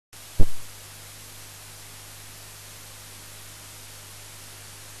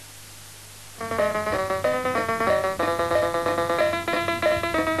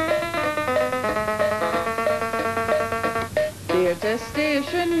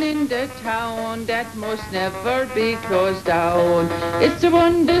one in the town that must never be closed down. It's the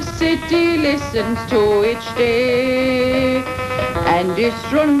one the city listens to each day. And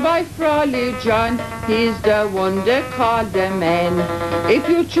it's run by Frawley John, he's the one they call the man. If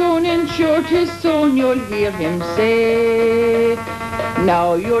you tune in sure 'tis soon you'll hear him say,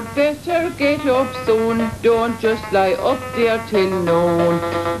 now you'd better get up soon, don't just lie up there till noon.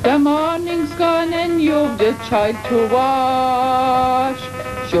 The morning's gone and you've the child to wash.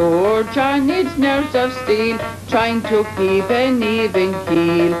 Sure, John needs nerves of steel, trying to keep an even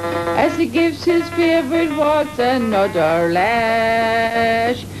keel, as he gives his favourite wards another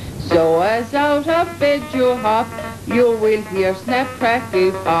lash. So as out of bed you hop, you will hear snap,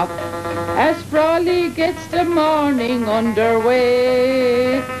 crackle, pop, as Frawley gets the morning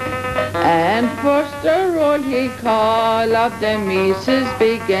underway. And first the roll he call of the misses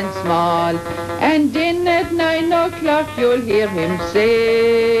big and small, and then at 9 o'clock you'll hear him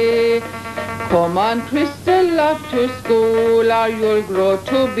say, come on Crystal, off to school, or you'll grow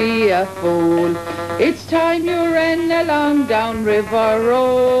to be a fool. It's time you ran along down River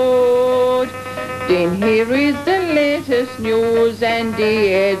Road. Then here is the latest news and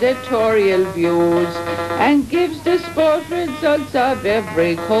the editorial views, and gives the sport results of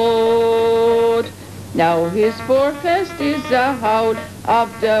every code. Now his forecast is a howl of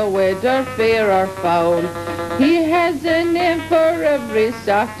the weather, fair or foul. He has a name for every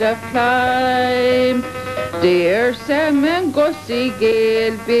sort of climb. There's Sam and Gussie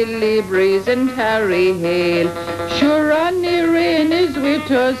Gale, Billy Breeze and Harry Hale. Sure, Ronnie Rain is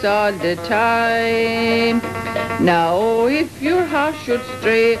with us all the time. Now if your horse should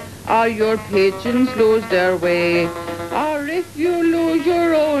stray, or your pigeons lose their way, or if you lose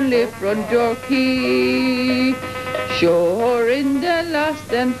your only front door key, sure in the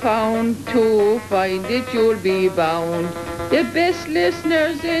lost and found, to find it you'll be bound. The best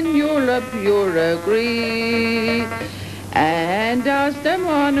listeners in Europe, you'll agree. And as the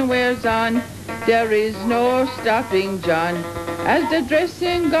morning wears on, there is no stopping John. As the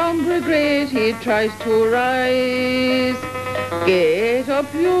dressing gown brigade he tries to rise. Get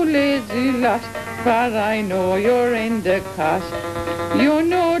up, you lazy lot, for I know you're in the cot. You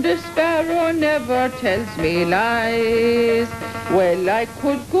know the sparrow never tells me lies. Well, I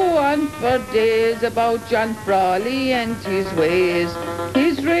could go on for days about John Frawley and his ways.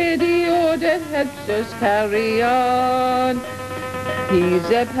 His radio that helps us carry on. He's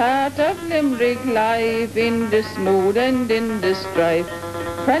a part of Limerick life, in the smooth and in the strife.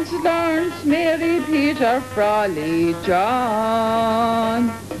 Francis Lawrence, Mary, Peter, Frawley,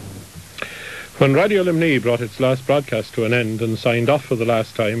 John. When Radio Limney brought its last broadcast to an end and signed off for the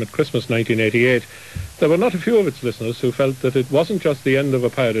last time at Christmas 1988, there were not a few of its listeners who felt that it wasn't just the end of a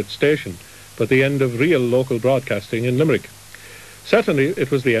pirate station, but the end of real local broadcasting in Limerick. Certainly,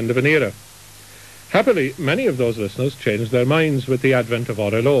 it was the end of an era. Happily, many of those listeners changed their minds with the advent of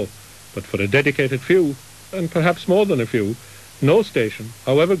RLO, but for a dedicated few, and perhaps more than a few, no station,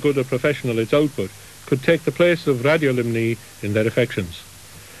 however good or professional its output, could take the place of Radio Limney in their affections.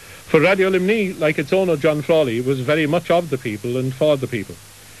 For Radio Limney, like its owner John Frawley, was very much of the people and for the people.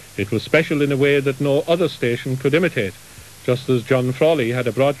 It was special in a way that no other station could imitate, just as John Frawley had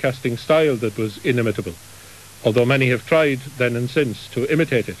a broadcasting style that was inimitable, although many have tried then and since to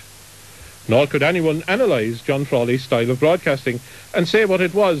imitate it. Nor could anyone analyse John Frawley's style of broadcasting and say what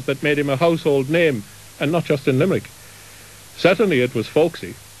it was that made him a household name, and not just in Limerick. Certainly it was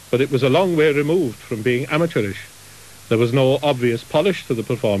folksy, but it was a long way removed from being amateurish. There was no obvious polish to the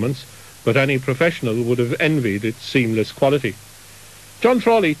performance, but any professional would have envied its seamless quality. John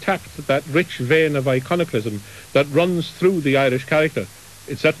Frawley tapped that rich vein of iconoclasm that runs through the Irish character,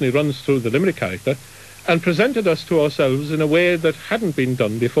 it certainly runs through the Limerick character, and presented us to ourselves in a way that hadn't been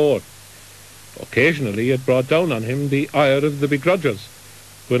done before. Occasionally it brought down on him the ire of the begrudgers.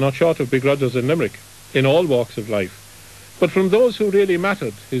 We're not short of begrudgers in Limerick, in all walks of life. But from those who really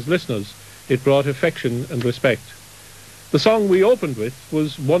mattered, his listeners, it brought affection and respect. The song we opened with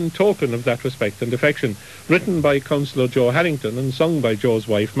was one token of that respect and affection, written by Councillor Joe Harrington and sung by Joe's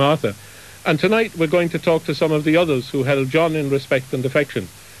wife Martha. And tonight we're going to talk to some of the others who held John in respect and affection.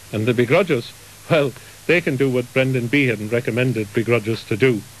 And the begrudgers, well, they can do what Brendan Behan recommended begrudgers to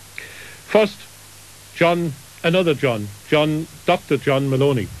do. First, John, another John, Dr. John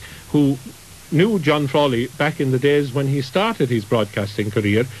Moloney, who knew John Frawley back in the days when he started his broadcasting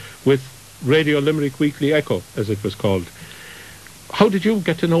career with Radio Limerick Weekly Echo, as it was called. How did you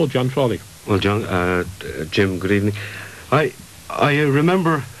get to know John Frawley? Well, John, Jim, good evening. I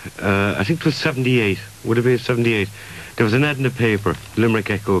remember, I think it was 78, would have been 78. There was an ad in the paper, Limerick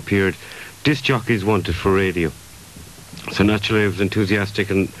Echo appeared, disc jockeys wanted for radio. So naturally I was enthusiastic,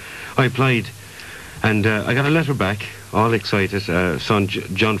 and I applied, and I got a letter back, all excited, son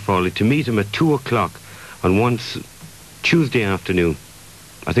John Frawley, to meet him at 2 o'clock on one Tuesday afternoon.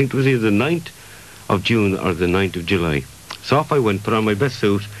 I think it was either the 9th of June or the 9th of July. So off I went, put on my best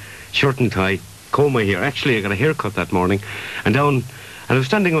suit, shirt and tie, comb my hair. Actually, I got a haircut that morning, and I was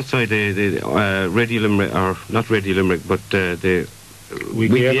standing outside the Radio Limerick, or not Radio Limerick, but the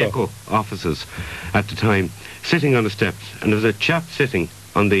Weekly Echo offices at the time, sitting on the steps, and there was a chap sitting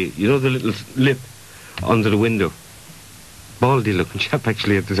on the, you know, the little lip under the window. Baldy looking chap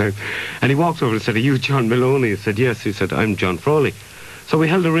actually at the time. And he walked over and said, "Are you John Moloney?" I said, "Yes." He said, "I'm John Frawley." So we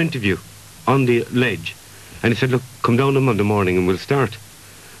held our interview on the ledge, and he said, "Look, come down on Monday morning and we'll start."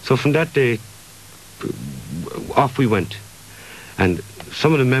 So from that day, off we went. And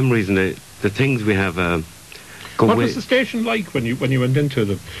some of the memories and the things we have What was the station like when you went into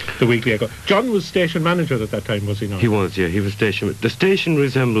the Weekly Echo? John was station manager at that time, was he not? He was, yeah, he was station. The station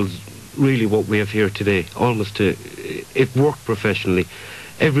resembles really what we have here today, almost it worked professionally.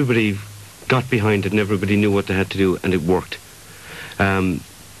 Everybody got behind it and everybody knew what they had to do, and it worked.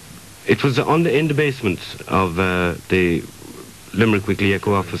 It was in the basement of the Limerick Weekly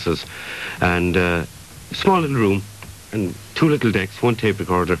Echo offices, and small little room, and 2 little decks, 1 tape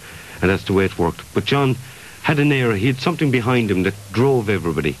recorder, and that's the way it worked. But John had an air, he had something behind him that drove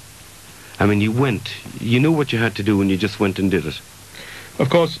everybody. I mean, you knew what you had to do, and you just went and did it. Of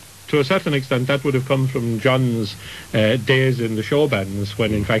course, to a certain extent, that would have come from John's days in the show bands,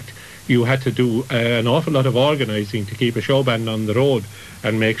 when in fact you had to do an awful lot of organising to keep a show band on the road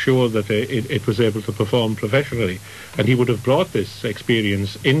and make sure that it was able to perform professionally. And he would have brought this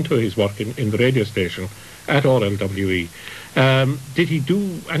experience into his work in the radio station at RLWE. Did he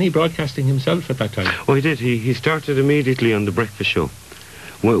do any broadcasting himself at that time? Oh, he did. He started immediately on the breakfast show.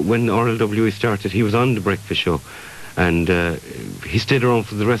 When RLWE started, he was on the breakfast show, and he stayed around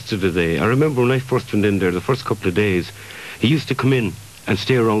for the rest of the day. I remember when I first went in there, the first couple of days, he used to come in and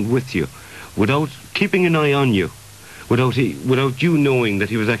stay around with you, without keeping an eye on you, without you knowing that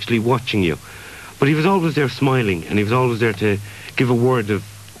he was actually watching you. But he was always there smiling, and he was always there to give a word of,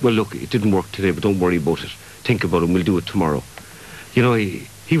 "Well, look, it didn't work today, but don't worry about it. Think about it, and we'll do it tomorrow." You know,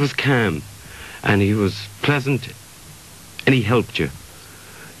 he was calm, and he was pleasant, and he helped you.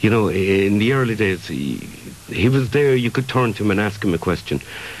 You know, in the early days, he was there, you could turn to him and ask him a question.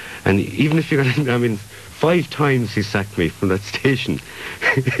 And even if you got, I mean, 5 times he sacked me from that station.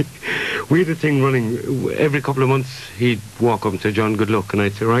 We had a thing running, every couple of months he'd walk up and say, "John, good luck," and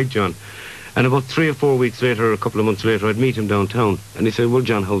I'd say, "Right, John." And about 3 or 4 weeks later, a couple of months later, I'd meet him downtown, and he said, "Well,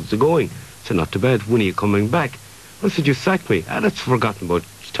 John, how's it going?" I said, "Not too bad. When are you coming back?" I said, "You sacked me." "Ah, that's forgotten about.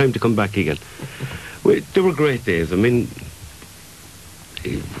 It's time to come back again." They were great days. I mean,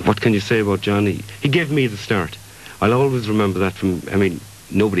 what can you say about John? He gave me the start. I'll always remember that from, I mean,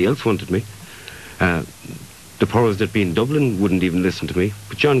 nobody else wanted me. The powers that be in Dublin wouldn't even listen to me.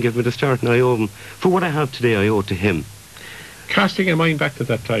 But John gave me the start, and I owe him. For what I have today, I owe it to him. Casting your mind back to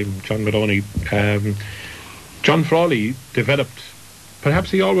that time, John Moloney, John Frawley developed,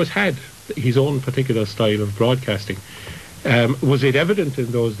 perhaps he always had, his own particular style of broadcasting. Was it evident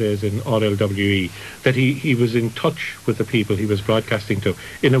in those days in RLWE that he was in touch with the people he was broadcasting to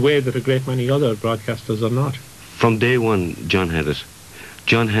in a way that a great many other broadcasters are not? From day one, John had it.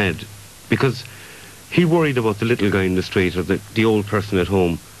 John had, because he worried about the little guy in the street or the old person at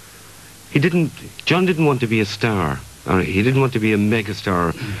home. John didn't want to be a star, or he didn't want to be a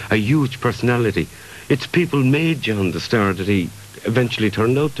megastar, a huge personality. It's people made John the star that he eventually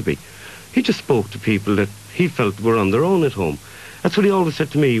turned out to be. He just spoke to people that he felt were on their own at home. That's what he always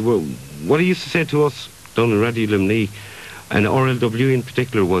said to me. Well, what he used to say to us down in Radio Limerick, and RLW in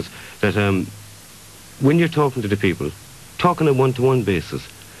particular, was that when you're talking to the people, talk on a one-to-one basis.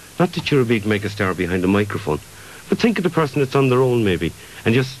 Not that you're a big megastar behind a microphone, but think of the person that's on their own maybe,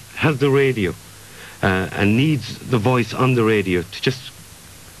 and just has the radio, and needs the voice on the radio to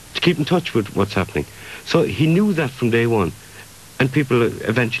keep in touch with what's happening. So he knew that from day one. And people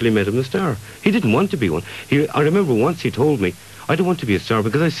eventually made him a star. He didn't want to be one. I remember once he told me, "I don't want to be a star,"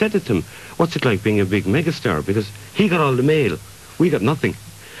 because I said it to him, "What's it like being a big megastar?" Because he got all the mail. We got nothing.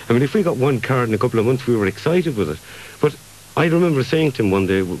 I mean, if we got one card in a couple of months, we were excited with it. But I remember saying to him one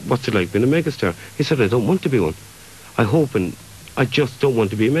day, "What's it like being a megastar?" He said, "I don't want to be one. I hope, and I just don't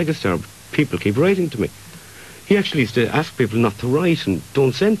want to be a megastar. But people keep writing to me." He actually used to ask people not to write and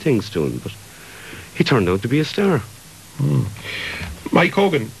don't send things to him, but he turned out to be a star. Mike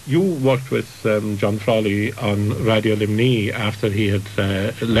Hogan, you worked with John Frawley on Radio Limerick after he had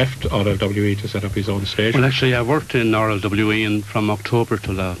left RLWE to set up his own station. Well, actually, I worked in RLWE from October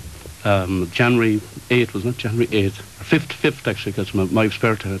till January 8th, wasn't it? January 8th, or 5th actually, because my wife's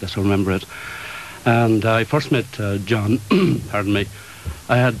birthday, that's how I remember it. And I first met John, pardon me.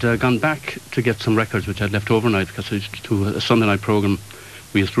 I had gone back to get some records which I'd left overnight, because I used to do a Sunday night programme.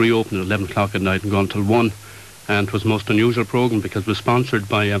 We used to reopen at 11 o'clock at night and go until 1. And it was the most unusual programme because it was sponsored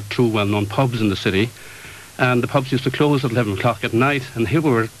by 2 well-known pubs in the city. And the pubs used to close at 11 o'clock at night, and here we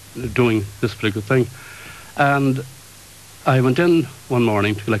were doing this particular thing. And I went in one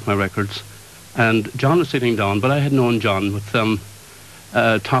morning to collect my records, and John was sitting down, but I had known John with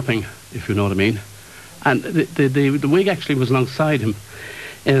topping, if you know what I mean. And the wig actually was alongside him,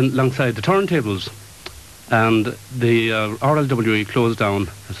 alongside the turntables. And the RLWE closed down,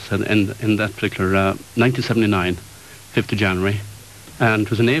 as I said, in that particular 1979, 5th of January. And it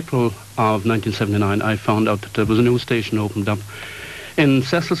was in April of 1979 I found out that there was a new station opened up in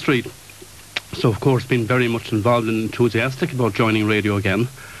Cecil Street. So, of course, being very much involved and enthusiastic about joining radio again,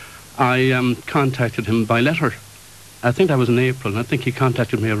 I contacted him by letter. I think that was in April, and I think he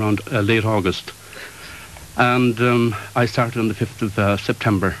contacted me around late August. And I started on the 5th of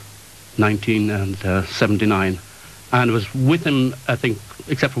September, 1979. And I was with him, I think,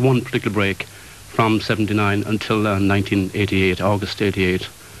 except for one particular break, from 79 until 1988, August 88.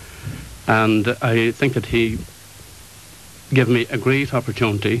 And I think that he gave me a great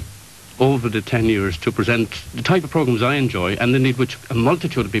opportunity over the 10 years to present the type of programmes I enjoy, and indeed which a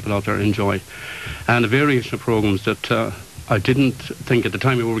multitude of people out there enjoy, and a variation of programmes that I didn't think at the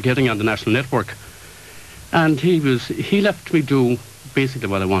time we were getting on the national network. And he left me do basically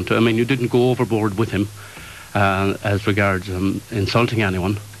what I wanted. I mean, you didn't go overboard with him as regards insulting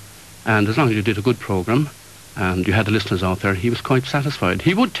anyone. And as long as you did a good programme and you had the listeners out there, he was quite satisfied.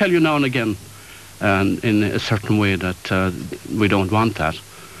 He would tell you now and again in a certain way that we don't want that.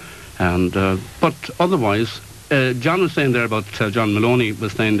 And but otherwise, John was saying there about, John Moloney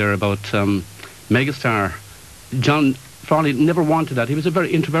was saying there about megastar. John Frawley never wanted that. He was a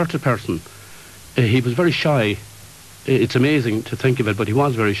very introverted person. He was very shy. It's amazing to think of it, but he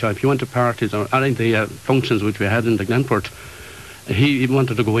was very shy. If you went to parties or any of the functions which we had in the Glenport, he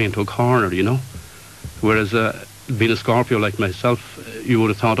wanted to go into a corner, you know. Whereas being a Scorpio like myself, you would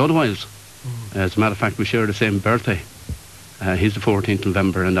have thought otherwise. As a matter of fact, we share the same birthday. He's the 14th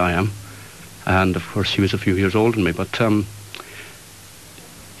November and I am. And of course he was a few years older than me. But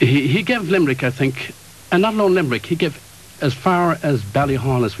he gave Limerick, I think, and not alone Limerick, he gave as far as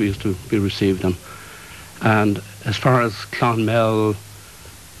Ballyhall as we used to be received them. And as far as Clonmel,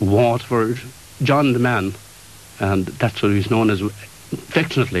 Waterford, John the Man, and that's what he's known as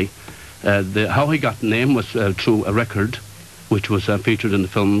affectionately. How he got the name was through a record which was featured in the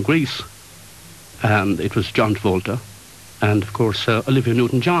film Grease. And it was John Travolta and, of course, Olivia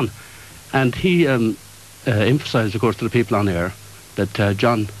Newton-John. And he emphasised, of course, to the people on air that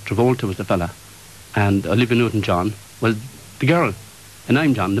John Travolta was the fella and Olivia Newton-John was the girl, and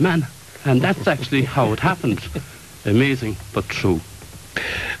I'm John the Man. And that's actually how it happened. Amazing, but true.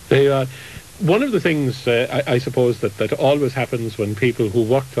 One of the things, I suppose, that always happens when people who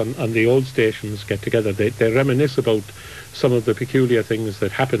worked on the old stations get together, they reminisce about some of the peculiar things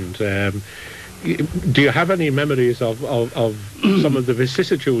that happened. Do you have any memories of some of the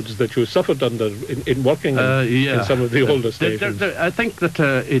vicissitudes that you suffered under in working in some of the older stations? I think that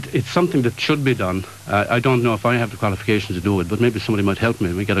it's something that should be done. I don't know if I have the qualifications to do it, but maybe somebody might help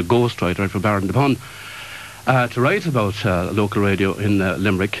me. We get a ghostwriter for Barron-upon to write about local radio in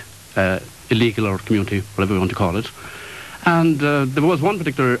Limerick, illegal or community, whatever you want to call it. And there was one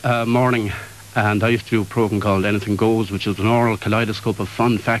particular morning, and I used to do a programme called Anything Goes, which is an oral kaleidoscope of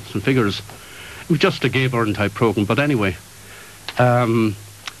fun, facts and figures. It was just a Gay Byrne type programme, but anyway, there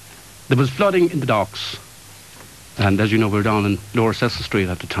was flooding in the docks, and as you know, we were down in Lower Cecil Street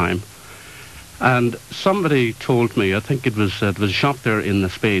at the time, and somebody told me, I think it was there was a shop there in the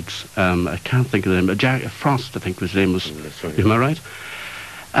Spades, I can't think of the name, Jack Frost, I think his name was, am I right?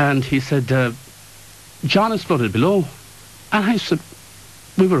 And he said, John is flooded below. And I said,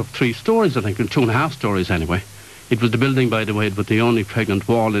 we were up 3 stories, I think, and 2.5 stories anyway. It was the building, by the way, but the only pregnant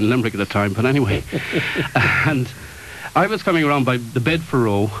wall in Limerick at the time, but anyway. And I was coming around by the Bedford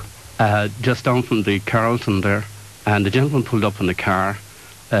Row, just down from the Carlton there, and the gentleman pulled up in the car.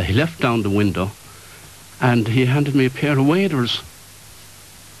 He left down the window, and he handed me a pair of waders.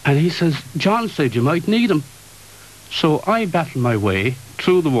 And he says, John said you might need them. So I battled my way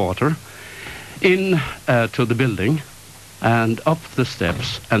through the water, in to the building, and up the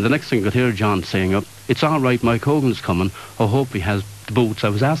steps, and the next thing I could hear John saying up, it's all right, Mike Hogan's coming, I hope he has the boots I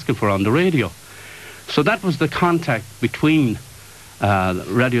was asking for on the radio. So that was the contact between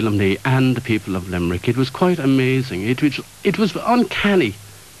Radio Lumley and the people of Limerick. It was quite amazing. It was uncanny.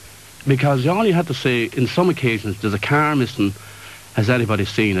 because all you had to say, in some occasions, there's a car missing, has anybody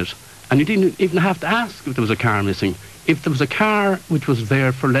seen it? And you didn't even have to ask if there was a car missing. If there was a car which was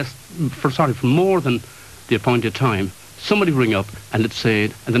there for more than the appointed time, somebody would ring up and it'd say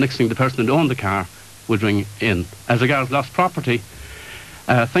it, and the next thing the person that owned the car would ring in. As regards lost property,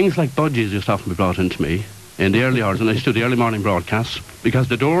 things like budgies used to often be brought into me in the early hours, and I used to do the early morning broadcasts, because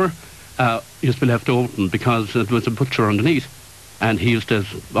the door used to be left open because there was a butcher underneath, and he used to, as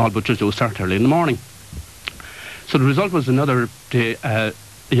all butchers do, start early in the morning. So the result was another day, a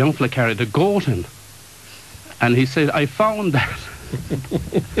young fella carried a goat in, and he said, I found that.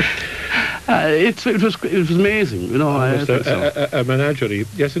 It was amazing, you know. A menagerie,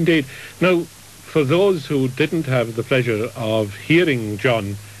 yes indeed. Now, for those who didn't have the pleasure of hearing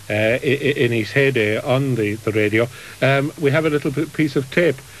John in his heyday on the radio, we have a little piece of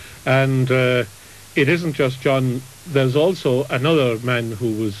tape, and it isn't just John. There's also another man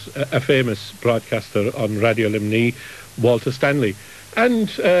who was a famous broadcaster on Radio Limney, Walter Stanley, and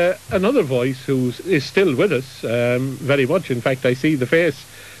another voice who is still with us very much. In fact, I see the face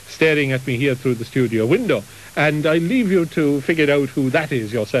staring at me here through the studio window, and I leave you to figure out who that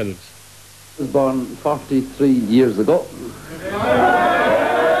is yourselves. I was born 43 years ago.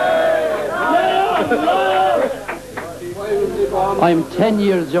 I'm 10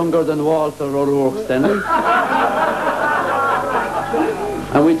 years younger than Walter O'Rourke Stanley.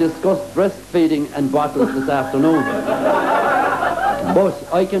 And we discussed breastfeeding and bottles this afternoon.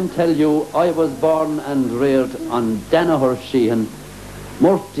 But I can tell you, I was born and reared on Danaher Sheehan,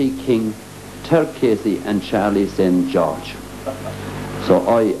 Murphy King, Ter Casey and Charlie St. George. So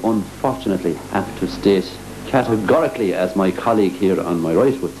I unfortunately have to state categorically, as my colleague here on my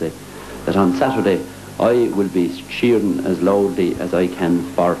right would say, that on Saturday I will be cheering as loudly as I can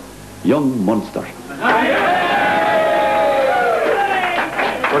for young Munster.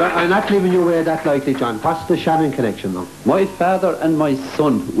 But I'm not leaving you away that likely, John. What's the Shannon connection, though? My father and my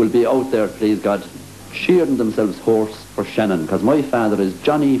son will be out there, please God, cheering themselves hoarse for Shannon, because my father is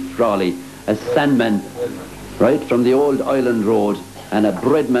Johnny Frawley, a sandman, right, from the old Island Road, and a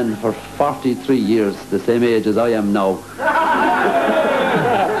breadman for 43 years, the same age as I am now.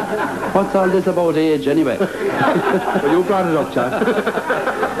 What's all this about age, anyway? Well, you brought it up, John.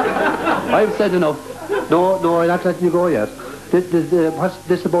 I've said enough. No, I'm not letting you go yet. What's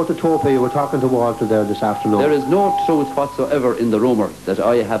this about the tope? You were talking to Walter there this afternoon. There is no truth whatsoever in the rumour that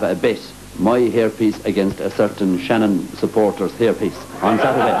I have a bet, my hairpiece against a certain Shannon supporter's hairpiece on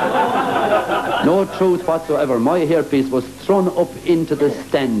Saturday. No truth whatsoever. My hairpiece was thrown up into the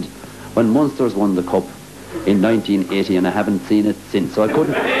stand when Munsters won the cup in 1980, and I haven't seen it since. So I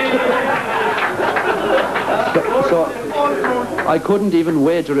couldn't. So I couldn't even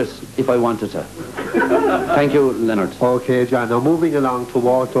wager it if I wanted to. Thank you, Leonard. Okay, John. Now moving along to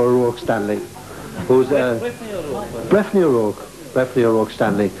Walter O'Rourke Stanley, who's Breffney O'Rourke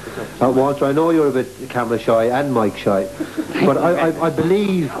Stanley. Walter, I know you're a bit camera shy and mic shy, but I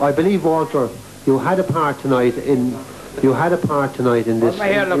believe Walter, you had a part tonight in this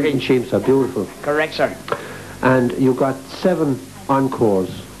in Sheemsa. Beautiful. Correct, sir. And you got 7 encores.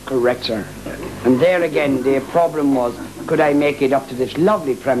 Correct, sir. And there again, the problem was, could I make it up to this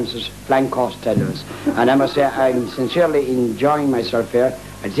lovely premises, Flank Costello's? And I must say, I'm sincerely enjoying myself here.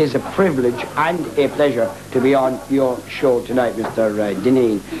 It is a privilege and a pleasure to be on your show tonight, Mr.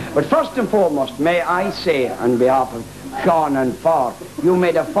 Dineen. But first and foremost, may I say, on behalf of Sean and Farr, you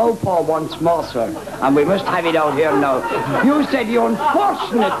made a faux pas once more, sir, and we must have it out here now. You said the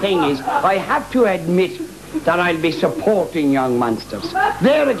unfortunate thing is, I have to admit that I'll be supporting young monsters.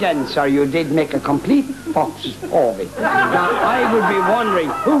 There again, sir, you did make a complete fox of it. Now, I would be wondering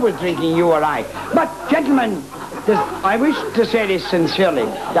who was drinking, you or I. But, gentlemen, I wish to say this sincerely,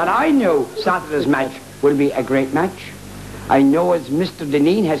 that I know Saturday's match will be a great match. I know, as Mr.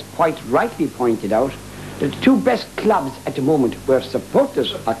 Dineen has quite rightly pointed out, that the 2 best clubs at the moment where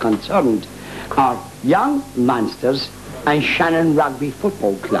supporters are concerned are Young Monsters and Shannon Rugby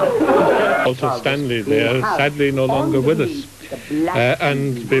Football Club. Walter Stanley there, sadly no longer with us.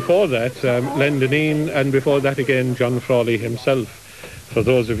 And before that, Len Dineen, and before that again, John Frawley himself. For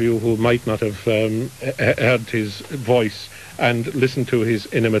those of you who might not have heard his voice and listened to his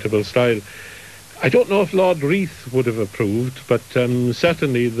inimitable style, I don't know if Lord Reith would have approved, but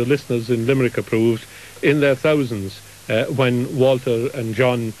certainly the listeners in Limerick approved in their thousands when Walter and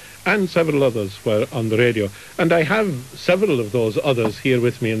John and several others were on the radio. And I have several of those others here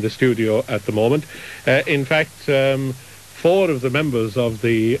with me in the studio at the moment. In fact, 4 of the members of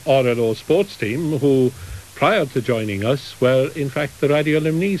the RLO sports team who, prior to joining us, were in fact the Radio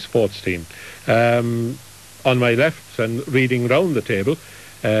Limney sports team. On my left and reading round the table,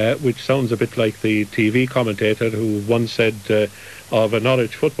 which sounds a bit like the TV commentator who once said of a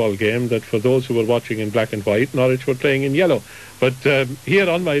Norwich football game that for those who were watching in black and white, Norwich were playing in yellow. But here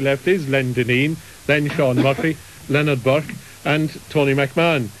on my left is Len Dineen, then Sean Murphy, Leonard Burke and Tony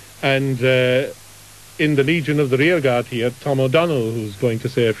McMahon. And in the Legion of the Rearguard here, Tom O'Donnell, who's going to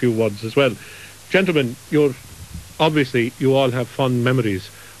say a few words as well. Gentlemen, obviously you all have fond memories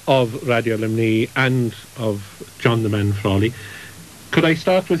of Radio Limney and of John the Man Frawley. Could I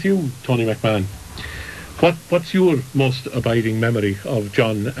start with you, Tony McMahon? What's your most abiding memory of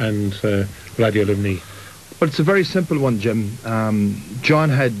John and Radio Limney? Well, it's a very simple one, Jim. John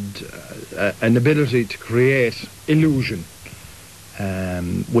had an ability to create illusion,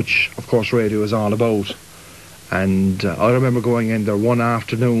 which, of course, radio is all about. And I remember going in there one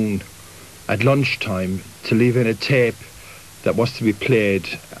afternoon at lunchtime to leave in a tape that was to be played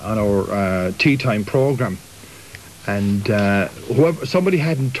on our tea time programme. And somebody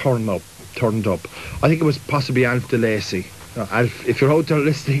hadn't turned up. I think it was possibly Alf de Lacy. Alf, if you're out there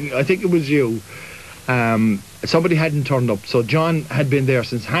listening, I think it was you. Somebody hadn't turned up, so John had been there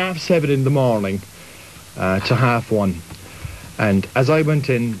since 7:30 in the morning to 1:30. And as I went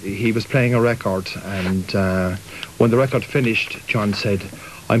in, he was playing a record, and when the record finished, John said,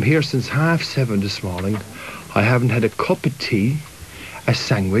 "I'm here since 7:30 this morning. I haven't had a cup of tea, a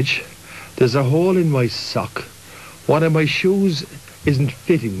sandwich. There's a hole in my sock. One of my shoes isn't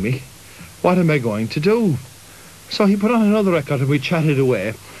fitting me. What am I going to do?" So he put on another record and we chatted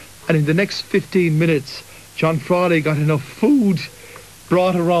away. And in the next 15 minutes, John Frawley got enough food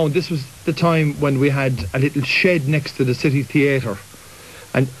brought around. This was the time when we had a little shed next to the City Theatre.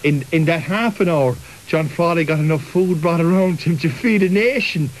 And in that half an hour, John Frawley got enough food brought around him to feed a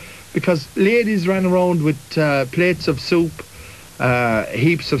nation, because ladies ran around with plates of soup,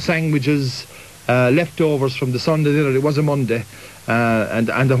 heaps of sandwiches, leftovers from the Sunday dinner. It was a Monday.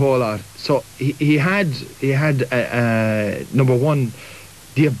 And the whole lot. So he had number one,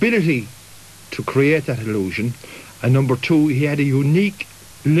 the ability to create that illusion, and number two, he had a unique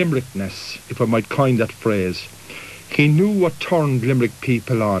limerickness, if I might coin that phrase. He knew what turned Limerick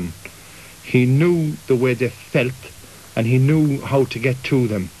people on. He knew the way they felt, and he knew how to get to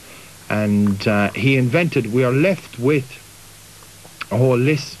them. And he invented. We are left with a whole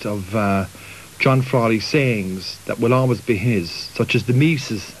list of John Frawley sayings that will always be his, such as the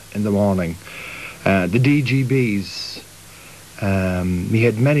Mises in the morning, the DGBs. He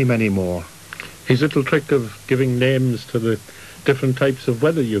had many, many more. His little trick of giving names to the different types of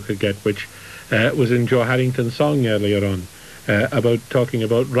weather you could get, which was in Joe Harrington's song earlier on, about talking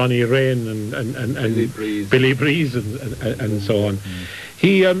about Ronnie Rain and Billy Breeze and so on.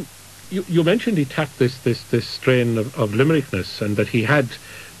 He, you mentioned he tapped this strain of limerickness, and that he had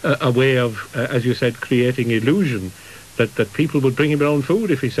a way of, as you said, creating illusion, that people would bring him their own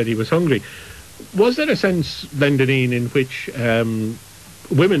food if he said he was hungry. Was there a sense, Len Dineen, in which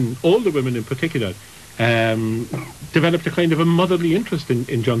women, older women in particular, developed a kind of a motherly interest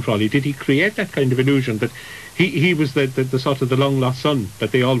in John Frawley? Did he create that kind of illusion that he was the sort of the long lost son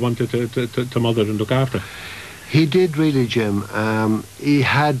that they all wanted to mother and look after? He did really, Jim. He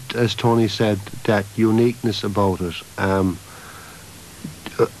had, as Tony said, that uniqueness about it.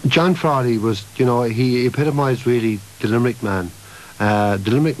 John Frawley was, he epitomised really the Limerick man. The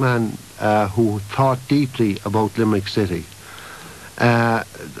Limerick man who thought deeply about Limerick City.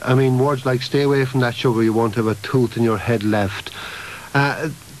 Words like "stay away from that sugar, you won't have a tooth in your head left."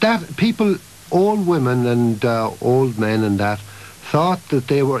 That people, old women and old men and that, thought that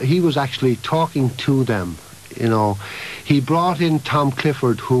he was actually talking to them. He brought in Tom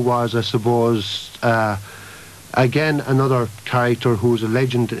Clifford, who was, I suppose, again, another character who's a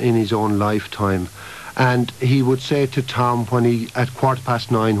legend in his own lifetime. And he would say to Tom, at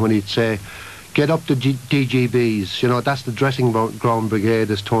 9:15, when he'd say, "Get up the DGBs, that's the dressing ground brigade,"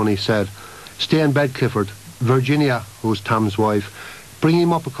 as Tony said. "Stay in bed, Clifford. Virginia," who's Tom's wife, "bring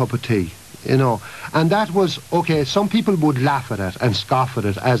him up a cup of tea." And that was, okay, some people would laugh at it and scoff at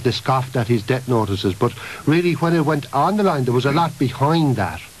it, as they scoffed at his death notices, but really when it went on the line, there was a lot behind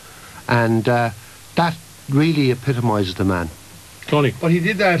that. And that really epitomises the man. Tony? Well, he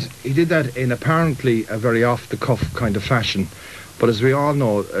did that in apparently a very off-the-cuff kind of fashion. But as we all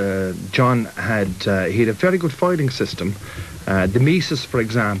know, John had a very good filing system. The Mises, for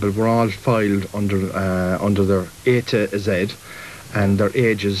example, were all filed under their A to Z, and their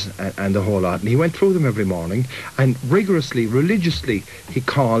ages and the whole lot. And he went through them every morning, and rigorously, religiously, he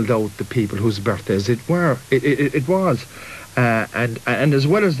called out the people whose birthdays it was. And as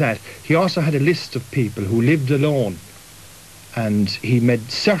well as that, he also had a list of people who lived alone, and he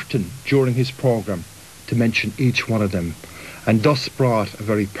made certain during his programme to mention each one of them. and thus brought a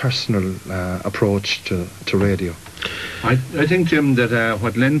very personal approach to radio. I think, Jim, that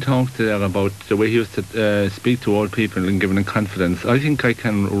what Len talked there about the way he used to speak to old people and give them confidence, I think I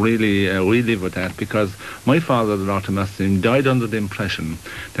can really relive with that, because my father, the Lord Master, died under the impression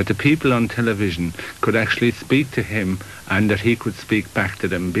that the people on television could actually speak to him and that he could speak back to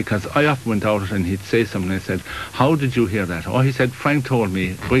them, because I often went out and he'd say something, and I said, how did you hear that? Oh, he said, Frank told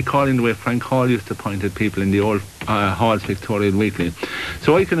me, recalling the way Frank Hall used to point at people in the old Hall's Victorian Weekly.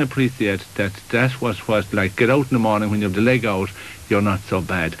 So I can appreciate that was like, get out in the morning when you have the leg out, you're not so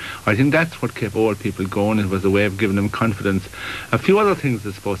bad. I think that's what kept old people going. It was a way of giving them confidence. A few other things,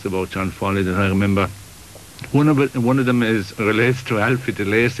 I suppose, about John Frawley that I remember. One of them relates to Alfie de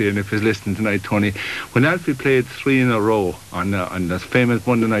Lacy, and if he's listening tonight, Tony, when Alfie played 3 in a row on this famous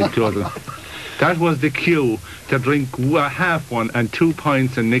Monday night total, that was the cue to drink half one and 2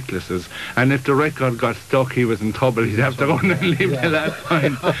 pints and Nicholas's, and if the record got stuck, he was in trouble. He'd have to run and leave the last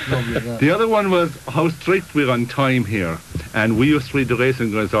pint. The other one was how strict we're on time here, and we used to read the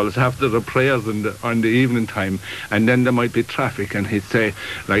racing results after the prayers on the evening time, and then there might be traffic, and he'd say,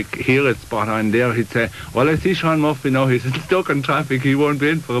 like, here it's spot on, there he'd say, well, I see Sean Murphy now, he's stuck in traffic, he won't be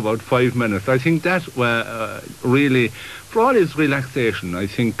in for about 5 minutes. I think that really, for all his relaxation, I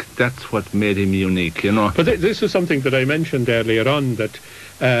think that's what made him unique, you know. But this is something that I mentioned earlier on, that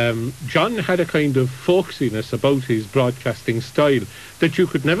John had a kind of folksiness about his broadcasting style that you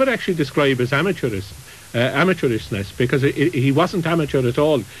could never actually describe as amateurishness, because he wasn't amateur at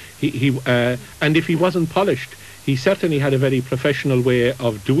all. And if he wasn't polished, he certainly had a very professional way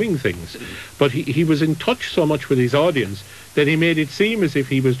of doing things. But he was in touch so much with his audience that he made it seem as if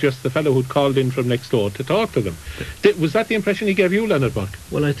he was just the fellow who'd called in from next door to talk to them. Was that the impression he gave you, Leonard Burke?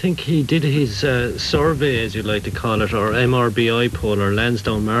 Well, I think he did his survey, as you'd like to call it, or MRBI poll, or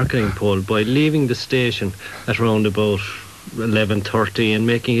Lansdowne Marketing poll, by leaving the station at around about 11:30 and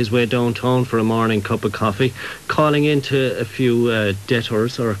making his way downtown for a morning cup of coffee, calling into a few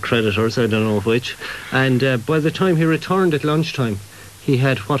debtors or creditors, I don't know which, and by the time he returned at lunchtime, he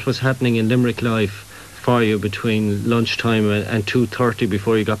had what was happening in Limerick Live for you between lunchtime and 2:30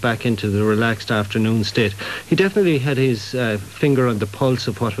 before you got back into the relaxed afternoon state. He definitely had his finger on the pulse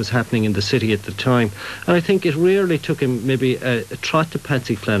of what was happening in the city at the time, and I think it rarely took him maybe a trot to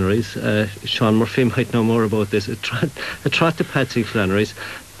Patsy Flannery's. Sean Murphy might know more about this. A trot to Patsy Flannery's,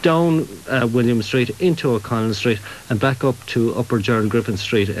 down William Street, into O'Connell Street, and back up to Upper Gerald Griffin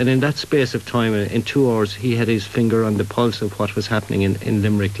Street. And in that space of time, in 2 hours, he had his finger on the pulse of what was happening in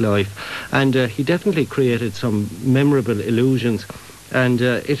Limerick Live. And he definitely created some memorable illusions. And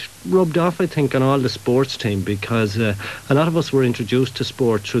it rubbed off, I think, on all the sports team, because a lot of us were introduced to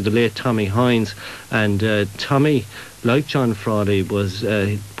sport through the late Tommy Hines. And Tommy, like John Frawley, was,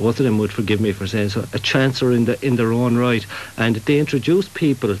 both of them would forgive me for saying so, a chancer in their own right. And they introduced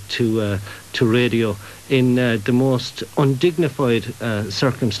people to radio in the most undignified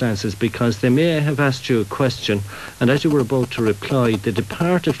circumstances, because they may have asked you a question, and as you were about to reply, they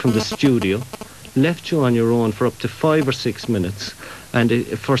departed from the studio, left you on your own for up to 5 or 6 minutes. And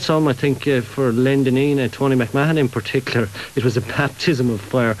for some, I think for Len Dineen and Tony McMahon in particular, it was a baptism of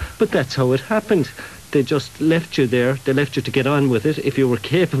fire. But that's how it happened. They just left you there. They left you to get on with it. If you were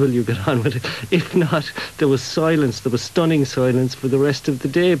capable, you got on with it. If not, there was silence. There was stunning silence for the rest of the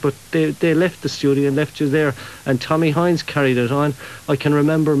day. But they left the studio and left you there. And Tommy Hines carried it on. I can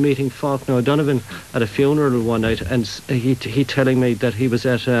remember meeting Faulkner O'Donovan at a funeral one night, and he telling me that he was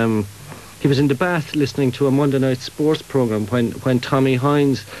at he was in the bath listening to a Monday night sports programme when Tommy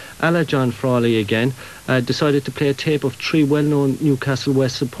Hines, a la John Frawley again, decided to play a tape of 3 well-known Newcastle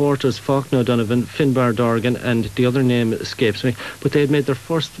West supporters, Faulkner O'Donovan, Finbar Dorgan, and the other name escapes me, but they had made their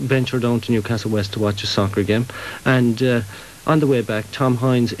first venture down to Newcastle West to watch a soccer game. And on the way back, Tom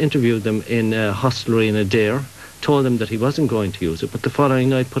Hines interviewed them in a hostelry in Adair, told them that he wasn't going to use it, but the following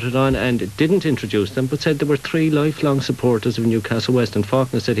night put it on and didn't introduce them, but said there were 3 lifelong supporters of Newcastle West, and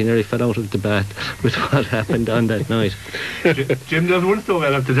Faulkner said he nearly fell out of the bath with what happened on that night. Jim, there's one story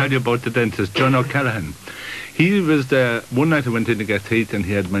I'll have to tell you about the dentist, John O'Callaghan. He was one night I went in to get teeth and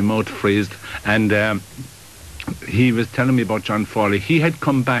he had my mouth freezed, and he was telling me about John Frawley. He had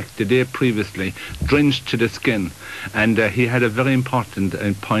come back the day previously, drenched to the skin, and he had a very important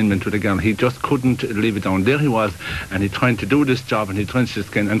appointment with a girl. He just couldn't leave it down. There he was, and he trying to do this job, and he drenched his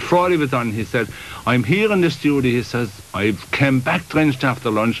skin. And Frawley was on. He said, "I'm here in the studio," he says. "I came back drenched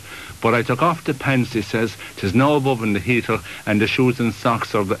after lunch, but I took off the pants," he says. "'Tis now above in the heater, and the shoes and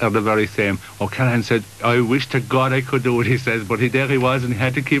socks are the very same." O'Callaghan said, "I wish to God I could do it," he says. But there he was, and he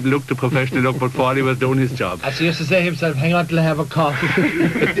had to look the professional look, but Frawley was doing his job. As he used to say himself, "Hang on till I have a coffee."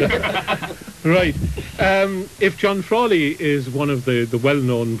 Right. If John Frawley is one of the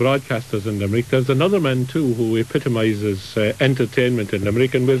well-known broadcasters in Limerick, there's another man too who epitomises entertainment in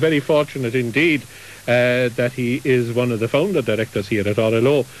Limerick, and we're very fortunate indeed that he is one of the founder directors here at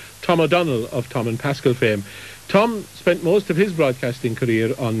RLO, Tom O'Donnell of Tom and Pascal fame. Tom spent most of his broadcasting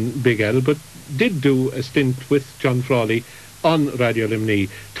career on Big L, but did do a stint with John Frawley on Radio Limney.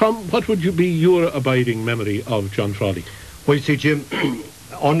 Tom, what would be your abiding memory of John Frawley? Well, you see, Jim,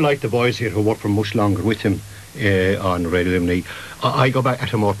 unlike the boys here who work for much longer with him on Radio Limney, I go back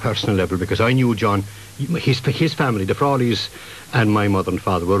at a more personal level because I knew John, his family, the Frawleys, and my mother and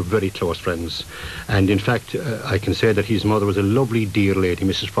father were very close friends. And in fact, I can say that his mother was a lovely, dear lady,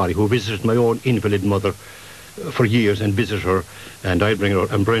 Mrs. Frawley, who visited my own invalid mother for years and visit her, and I'd bring her,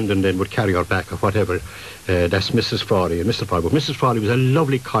 and Brendan then would carry her back or whatever. That's Mrs. Frawley and Mr. Frawley. But Mrs. Frawley was a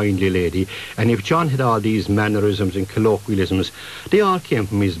lovely, kindly lady, and if John had all these mannerisms and colloquialisms, they all came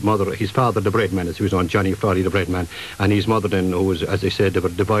from his mother, his father, the breadman, as he was on, Johnny Frawley, the breadman, and his mother then, who was, as they said, they were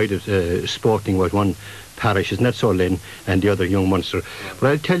divided, sporting was one parish, isn't that so, Len, and the other young Munster. But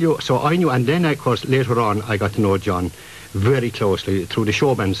I'll tell you, so I knew, and then, of course, later on, I got to know John very closely through the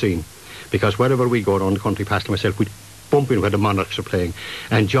showband scene, because wherever we go around the country, Pascal myself, we'd bump in where the Monarchs are playing.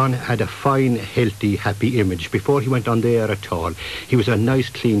 And John had a fine, healthy, happy image. Before he went on the air at all, he was a nice,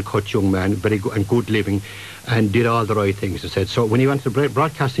 clean-cut young man, very good and good living, and did all the right things, he said. So when he went to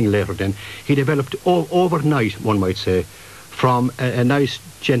broadcasting later then, he developed overnight, one might say, from a nice,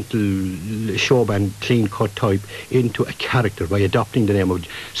 gentle showband, clean-cut type into a character by adopting the name of...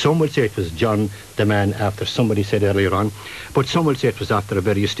 Some would say it was John the man after somebody said earlier on, but some would say it was after a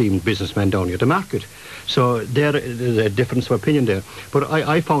very esteemed businessman down here, the market. So there's a difference of opinion there. But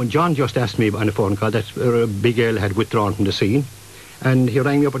I found John just asked me on a phone call that Big L had withdrawn from the scene, and he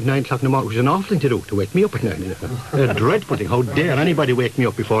rang me up at 9 o'clock in the morning, which was an awful thing to do, to wake me up at 9. A dreadful thing. How dare anybody wake me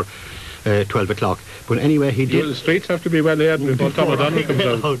up before 12 o'clock. But anyway, he did... The streets have to be well aired before Tom O'Donnell comes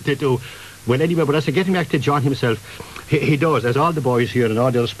out. How they do. Well, anyway, but as I getting back to John himself, he does, as all the boys here and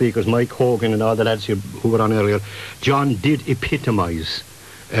all the other speakers, Mike Hogan and all the lads here who were on earlier, John did epitomise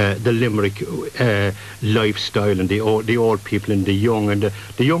the Limerick lifestyle, and the old people and the young, and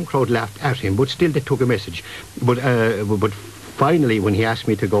the young crowd laughed at him, but still they took a message. But finally, when he asked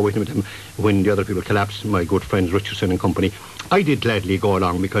me to go with him, when the other people collapsed, my good friends Richardson and company, I did gladly go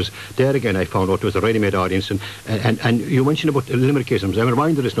along, because there again I found out there was a ready-made audience, and you mentioned about Limerickisms. I'm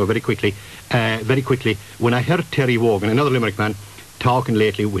reminded of this now very quickly, when I heard Terry Wogan, another Limerick man, talking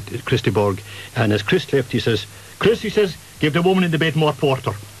lately with Christy Borg, and as Chris left, he says, give the woman in the bed more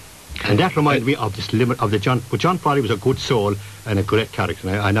porter. And that reminded me of this Limerick, of the John. But John Frawley was a good soul and a great character,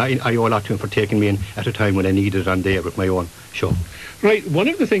 and I owe a lot to him for taking me in at a time when I needed it on there with my own show. Right, one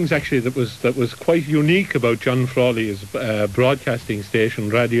of the things actually that was quite unique about John Frawley's broadcasting station,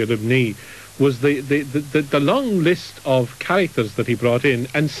 Radio Limney, was the long list of characters that he brought in,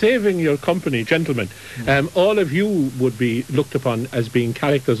 and saving your company, gentlemen. All of you would be looked upon as being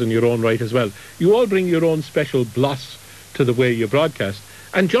characters in your own right as well. You all bring your own special gloss to the way you broadcast.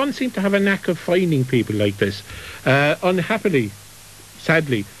 And John seemed to have a knack of finding people like this. Unhappily,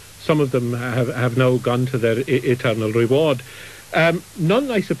 sadly, some of them have now gone to their eternal reward.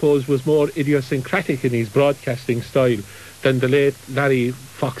 None, I suppose, was more idiosyncratic in his broadcasting style than the late Larry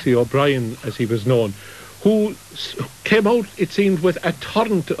Foxy O'Brien, as he was known, who came out, it seemed, with a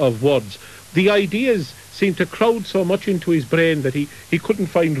torrent of words. The ideas seemed to crowd so much into his brain that he couldn't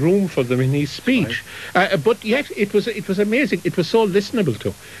find room for them in his speech. But yet it was amazing. It was so listenable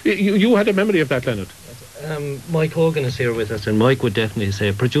to. You had a memory of that, Leonard. Mike Hogan is here with us, and Mike would definitely say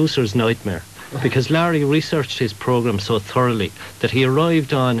a producer's nightmare, because Larry researched his programme so thoroughly that he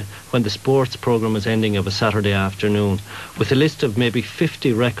arrived on, when the sports programme was ending of a Saturday afternoon, with a list of maybe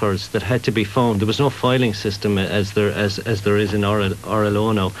 50 records that had to be found. There was no filing system as there is in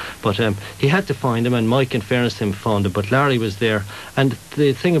RLO now, but he had to find them, and Mike, in fairness to him, found them. But Larry was there, and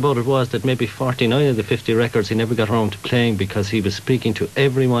the thing about it was that maybe 49 of the 50 records he never got around to playing, because he was speaking to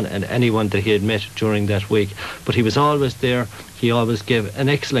everyone and anyone that he had met during that week. But he was always there. He always gave an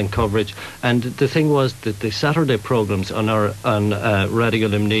excellent coverage, and the thing was that the Saturday programmes on Radio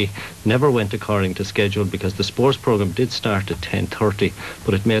Limney never went according to schedule, because the sports programme did start at 10:30,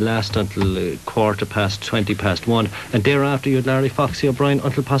 but it may last until 1:15, and thereafter you had Larry Foxy O'Brien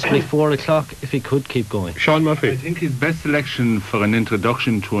until possibly 4 o'clock if he could keep going. Sean Murphy. I think his best selection for an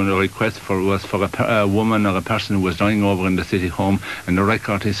introduction to a request was for a woman or a person who was dying over in the city home, and the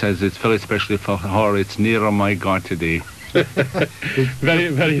record, he says, it's very specially for her. It's Nearer My God Today. Very,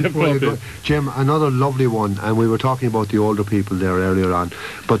 very appropriate. Jim, another lovely one, and we were talking about the older people there earlier on,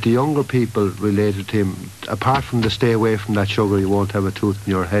 but the younger people related to him, apart from the stay away from that sugar, you won't have a tooth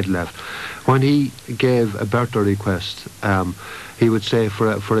in your head left. When he gave a birthday request, he would say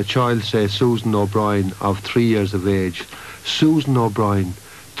for a child, say Susan O'Brien of 3 years of age, Susan O'Brien,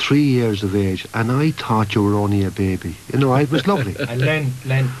 3 years of age, and I thought you were only a baby. You know, it was lovely. And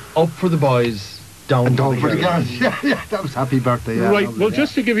Len, up for the boys, down for the girls. Yeah, that was happy birthday. Yeah, right, lovely, well,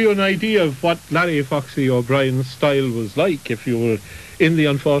 just to give you an idea of what Larry Foxy O'Brien's style was like, if you were in the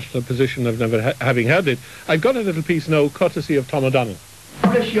unfortunate position of never having had it, I've got a little piece now, courtesy of Tom O'Donnell.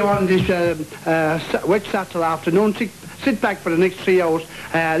 Bless you on this wet Saturday afternoon. Sit back for the next 3 hours.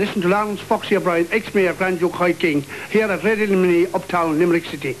 Listen to Lawrence Foxy O'Brien, ex-mayor, Grand Duke High King, here at Radio Limerick, uptown Limerick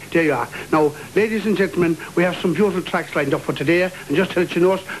City. There you are. Now, ladies and gentlemen, we have some beautiful tracks lined up for today. And just to let you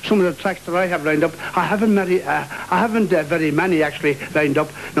know, some of the tracks that I have lined up, I haven't very many actually lined up.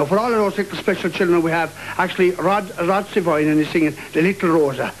 Now, for all of those little special children, we have actually Rod Savoyne, and he's singing The Little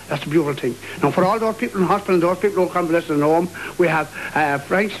Rosa. That's a beautiful thing. Now, for all those people in hospital and those people who are convalescent at home, we have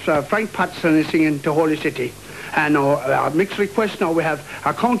Frank Patterson is singing The Holy City. And our mixed request now, we have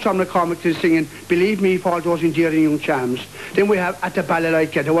our Count John McCormick is singing Believe Me for all those endearing young charms. Then we have At the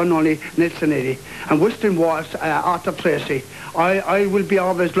Balalaika, the one and only Nelson Eddy. And Western Waltz, Arthur Tracy. I will be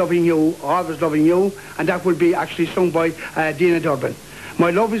always loving you, and that will be actually sung by Dina Durbin. My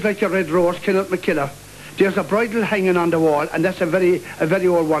love is like a red rose, Kenneth McKillar. There's a bridle hanging on the wall, and that's a very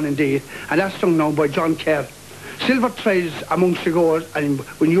old one indeed. And that's sung now by John Kerr. Silver threads amongst the gold, and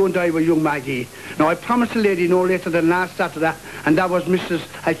when you and I were young, Maggie. Now, I promised a lady no later than last Saturday, and that was Mrs.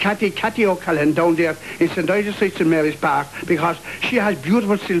 Catty O'Callaghan down there in St. Ida's Street, St. Mary's Park, because she has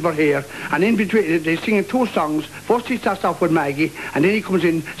beautiful silver hair, and in between, they're singing 2 songs. First he starts off with Maggie, and then he comes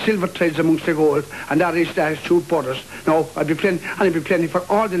in Silver Threads Amongst the Gold, and that is Shoot Brothers. Now, I'll be playing for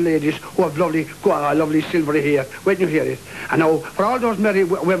all the ladies who have lovely silvery hair when you hear it. And now, for all those merry,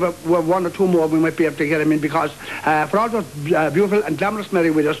 we have 1 or 2 more, we might be able to get them in, because for all those beautiful and glamorous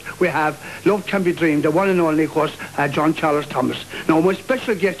merry with us, we have Love Can Be Dreamed, the one and only, of course, John Charles Thomas. Now, my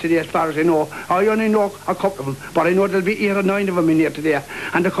special guest today, as far as I know, I only know a couple of them, but I know there'll be 8 or 9 of them in here today,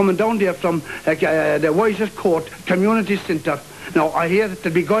 and they're coming down there from the Wisest Court Community Centre. Now, I hear that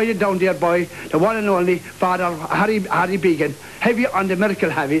they'll be guided down there by the one and only Father Harry Began, heavy on the miracle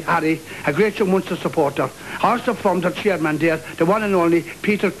Harry, a great young Munster supporter. Also from the chairman there, the one and only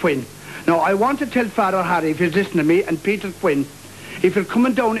Peter Quinn. Now, I want to tell Father Harry, if he's listening to me, and Peter Quinn, if you're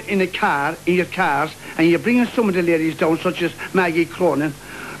coming down in your cars, and you're bringing some of the ladies down, such as Maggie Cronin,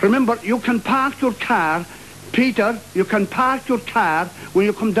 remember, you can park your car, Peter, you can park your car when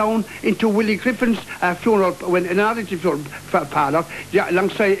you come down into Willie Griffin's funeral, when in Arlington funeral parlour,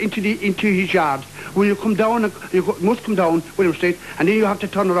 alongside into his yard. When you come down, you must come down William Street, and then you have to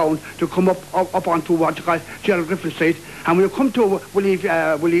turn around to come up onto what you call Gerald Griffin Street. And when you come to Willie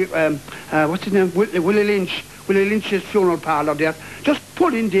Lynch's funeral parlour there, just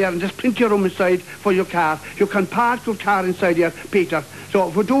pull in there and there's plenty of room inside for your car. You can park your car inside there, Peter. So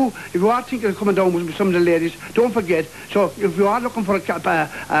if you are thinking of coming down with some of the ladies, don't forget. So if you are looking for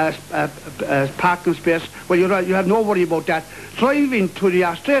a parking space, well, you have no worry about that. Drive into the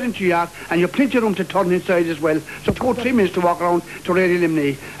yard, straight into the yard, and you have plenty of room to turn inside as well. So 2 or 3 minutes to walk around to Radio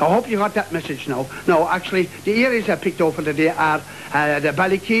Limerick. I hope you got that message now. Now, actually, the areas I picked out for today are the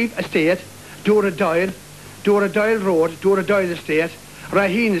Ballykeeve Estate, Dooradoyle Road, Dooradoyle Estate,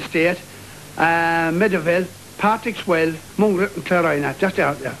 Raheen Estate, Meadowville, Partick's Well, Mungret and Clarina. That's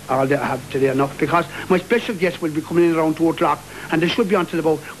all they have today enough, because my special guest will be coming in around 2 o'clock, and they should be until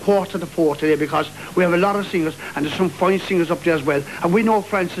about 3:45 today, because we have a lot of singers, and there's some fine singers up there as well. And we know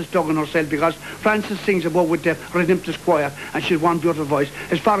Frances Duggan herself, because Frances sings above with the Redemptorist Choir, and she's one beautiful voice.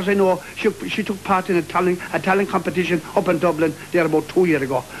 As far as I know, she took part in a talent competition up in Dublin there about 2 years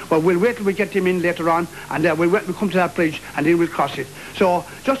ago. Well, we'll wait till we get him in later on, and we'll come to that bridge, and then we'll cross it. So,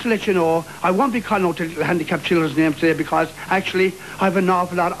 just to let you know, I won't be calling out the little handicapped children's names today, because actually I have an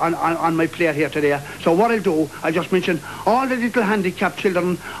awful lot on my plate here today. So what I'll do, I'll just mention all the little handicapped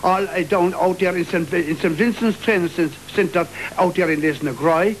children all down out there in St. Vincent's Training Centre out there in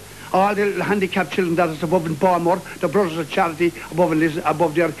Lisnagroy. All the little handicapped children that is above in Bournemouth, the Brothers of Charity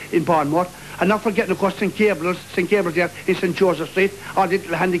above there in Bournemouth. And not forgetting, of course, St. Gabriel's there in St. Joseph Street, all the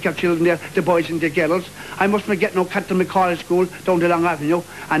little handicapped children there, the boys and the girls. I must forget no Captain McCall School down the Long Avenue,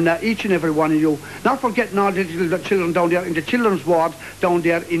 and each and every one of you. Not forgetting all the little children down there in the children's ward down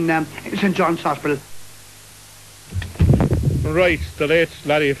there in St. John's Hospital. Right, the late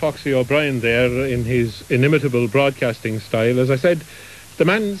Larry Foxy O'Brien there in his inimitable broadcasting style. As I said, the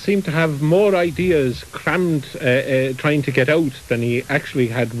man seemed to have more ideas crammed trying to get out than he actually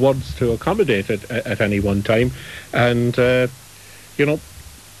had words to accommodate at any one time. And, you know,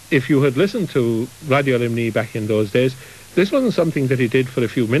 if you had listened to Radio Limni back in those days, this wasn't something that he did for a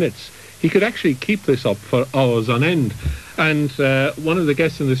few minutes. He could actually keep this up for hours on end. And one of the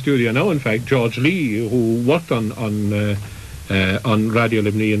guests in the studio now, in fact, George Lee, who worked on Radio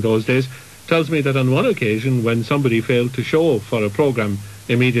Limni in those days, tells me that on one occasion when somebody failed to show for a programme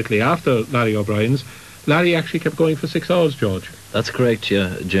immediately after Larry O'Brien's, Larry actually kept going for 6 hours, George. That's correct,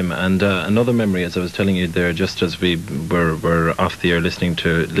 yeah, Jim. And another memory, as I was telling you there, just as we were off the air listening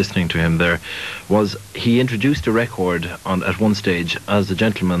to him there, was he introduced a record at one stage as a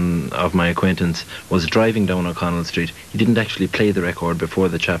gentleman of my acquaintance was driving down O'Connell Street. He didn't actually play the record before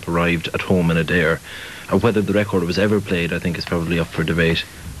the chap arrived at home in Adair. Whether the record was ever played, I think, is probably up for debate.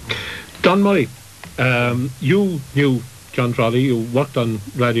 Don Murray, you knew John Frawley, you worked on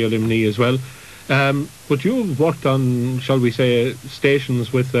Radio Limni as well. But you've worked on, shall we say,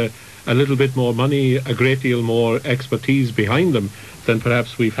 stations with a little bit more money, a great deal more expertise behind them than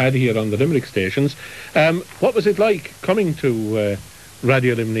perhaps we've had here on the Limerick stations. What was it like coming to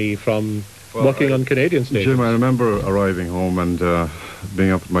Radio Limni from working on Canadian stations? Jim, I remember arriving home and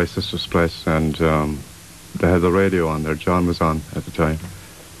being up at my sister's place, and they had the radio on there. John was on at the time.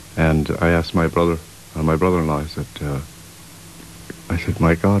 And I asked my brother, my brother-in-law, I said,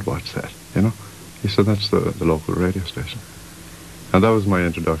 my God, what's that, you know? He said, that's the local radio station. And that was my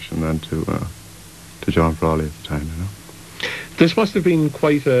introduction then to John Frawley at the time, you know. This must have been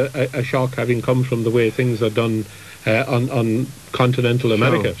quite a shock, having come from the way things are done on continental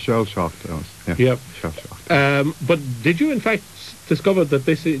America. Shell-shocked, I was. Yeah. Yep. Shell-shocked. But did you, in fact, discover that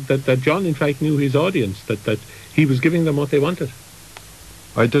that John, in fact, knew his audience, that he was giving them what they wanted?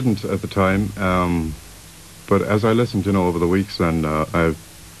 I didn't at the time, but as I listened, you know, over the weeks, and I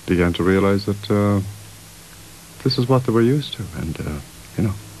began to realize that this is what they were used to, and you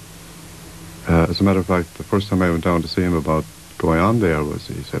know, as a matter of fact, the first time I went down to see him about going on there was,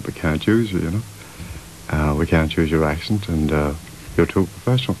 he said, we can't use you, you know, we can't use your accent, and you're too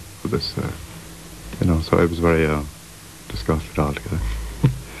professional for this, you know. So I was very disgusted altogether.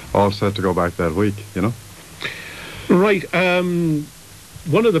 All set to go back that week, you know. Right.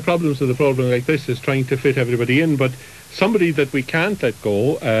 One of the problems of the program like this is trying to fit everybody in, but somebody that we can't let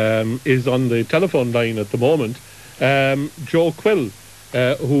go is on the telephone line at the moment, Joe Quille,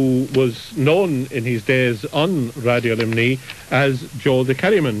 who was known in his days on Radio Limni as Joe the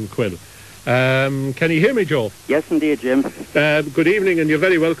Carryman Quille. Can you hear me, Joe? Yes, indeed, Jim. Good evening, and you're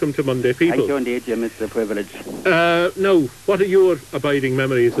very welcome to Monday People. Thank you indeed, Jim. It's a privilege. Now, what are your abiding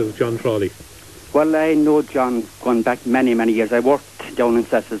memories of John Frawley? Well, I know John going back many, many years. I worked down in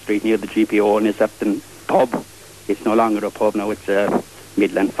Cecil Street near the GPO in his Upton pub. It's no longer a pub now, it's a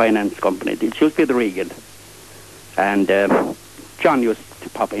Midland finance company. It used to be the Regan. And John used to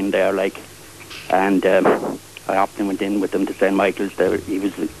pop in there, like, and I often went in with him to St. Michael's. He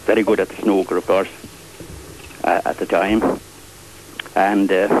was very good at the snooker, of course, at the time. And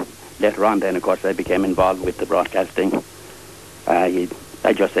later on then, of course, I became involved with the broadcasting.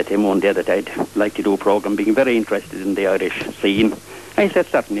 I just said to him one day that I'd like to do a programme, being very interested in the Irish scene. And he said,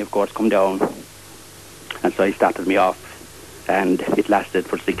 certainly, of course, come down. And so he started me off, and it lasted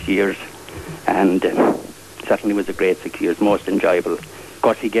for 6 years. And certainly was a great 6 years, most enjoyable. Of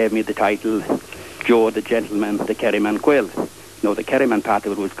course, he gave me the title, Joe the Gentleman, the Kerryman Quille. No, the Kerryman part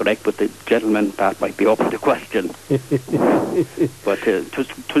of it was correct, but the gentleman part might be open to question. But it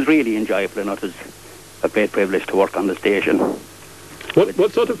was really enjoyable, and it was a great privilege to work on the station.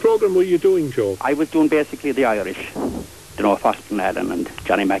 What sort of programme were you doing, Joe? I was doing basically the Irish. You know, Foster Allen and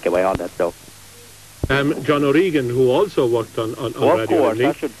Johnny McAway, all that stuff. John O'Regan, who also worked on Radio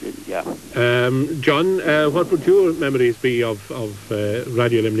Limni. Yeah. John, what would your memories be of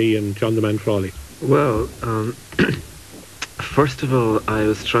Radio Limni and John the Man Frawley? Well, first of all, I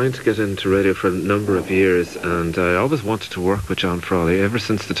was trying to get into radio for a number of years, and I always wanted to work with John Frawley ever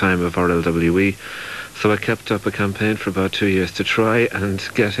since the time of RLWE. So I kept up a campaign for about 2 years to try and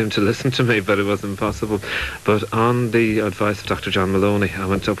get him to listen to me, but it was impossible. But on the advice of Dr. John Moloney, I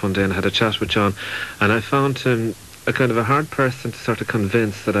went up one day and had a chat with John, and I found him a kind of a hard person to sort of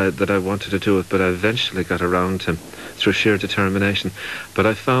convince that I wanted to do it, but I eventually got around him through sheer determination. But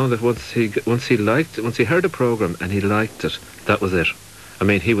I found that once he heard a programme and he liked it, that was it. I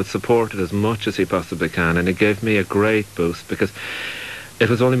mean, he would support it as much as he possibly can, and it gave me a great boost, because it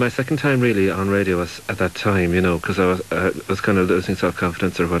was only my second time really on radio at that time, you know, because I was kind of losing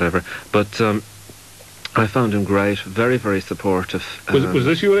self-confidence or whatever. But I found him great, very, very supportive. Was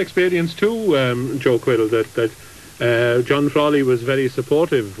this your experience too, Joe Quille, that John Frawley was very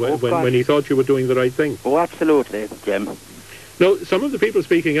supportive when he thought you were doing the right thing. Oh, absolutely, Jim. Now, some of the people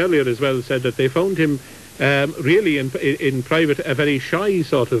speaking earlier as well said that they found him really in private a very shy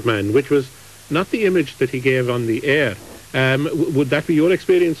sort of man, which was not the image that he gave on the air. Would that be your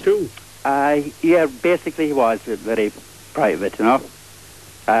experience too? Yeah, basically he was very private, you know.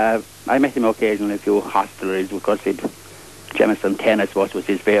 I met him occasionally in a few hostelries because Jemison 10, I suppose, was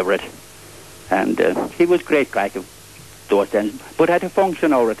his favourite. And he was great crack of those days. But at a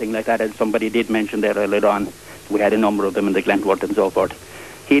function or a thing like that, as somebody did mention there earlier on, we had a number of them in the Glentworth and so forth,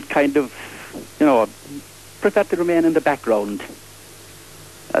 he'd kind of, you know, prefer to remain in the background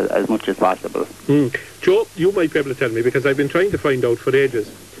as much as possible. Joe, you might be able to tell me, because I've been trying to find out for ages,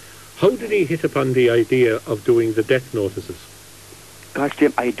 how did he hit upon the idea of doing the death notices? Gosh,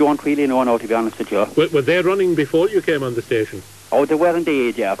 Jim, I don't really know now, to be honest with you. Were they running before you came on the station? Oh, they were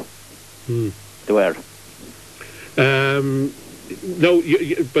indeed, yeah. They were. No,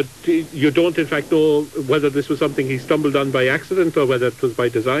 but you don't in fact know whether this was something he stumbled on by accident or whether it was by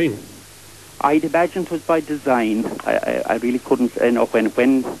design? I'd imagine it was by design. I really couldn't know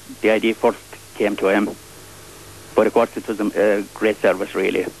when the idea first came to him. But of course it was a great service,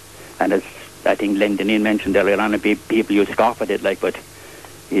 really. And as I think Len Dineen mentioned earlier on, people used to scoff at it, like, but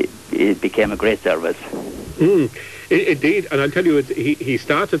it became a great service. Indeed, and I'll tell you, he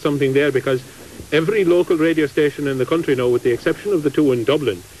started something there, because every local radio station in the country now, with the exception of the two in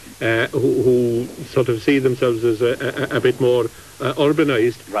Dublin, who sort of see themselves as a bit more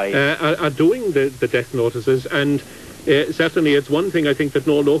urbanised, right, are doing the death notices, and certainly it's one thing I think that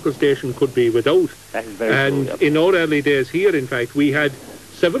no local station could be without. That is very true, in our early days here, in fact, we had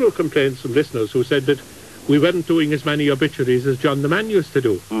several complaints from listeners who said that we weren't doing as many obituaries as John the Man used to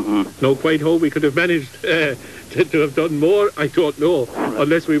do. Now, quite how we could have managed to have done more, I don't know,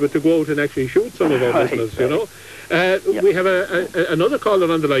 unless we were to go out and actually shoot some of our listeners, you know. We have another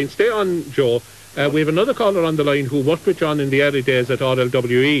caller on the line. Stay on, Joe. We have another caller on the line who worked with John in the early days at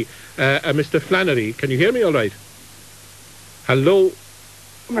RLWE, Mr. Flannery. Can you hear me all right? Hello?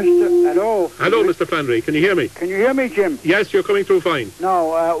 Hello. Hello, Mr. Flannery. Can you hear me? Can you hear me, Jim? Yes, you're coming through fine.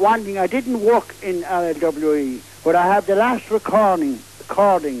 No, one thing, I didn't work in RLWE, but I have the last recordings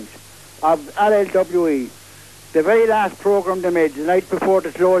of RLWE, the very last programme they made, the night before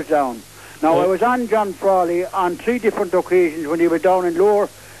it closed down. Now, I was on John Frawley on 3 different occasions when he was down in Lower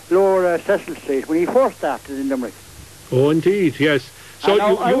Cecil Street, when he first started in Limerick. Oh, indeed, yes. So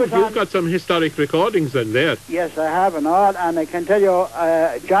you've got some historic recordings then there. Yes, I have and all, and I can tell you,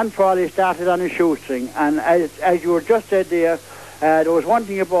 John Frawley started on a shoestring, and as you were just said there, there was one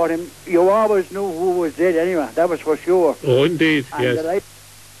thing about him, you always knew who was dead anyway, that was for sure. Oh, indeed, and yes.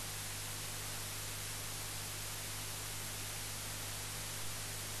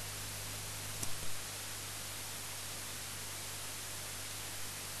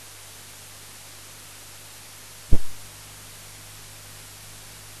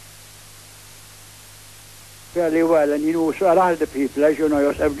 Fairly well, and you know a lot of the people, as you know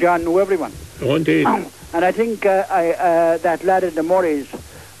yourself. John knew everyone. Oh, indeed. And I think that lad in the Murrays,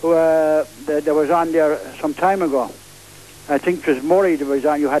 who that was on there some time ago, I think it was Murray that was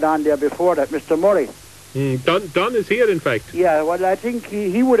on. You had on there before that, Mr. Murray. Don is here, in fact. Yeah, well, I think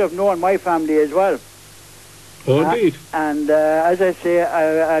he would have known my family as well. Oh, indeed. And as I say,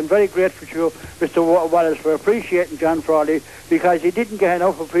 I'm very grateful to you, Mr. Wallace, for appreciating John Frawley, because he didn't get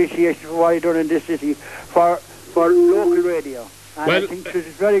enough appreciation for what he done in this city for local radio. And well, I think this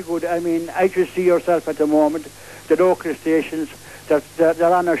is very good. I mean, as you see yourself at the moment, the local stations,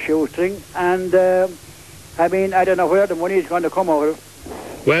 they're on a shoestring, and I mean, I don't know where the money is going to come out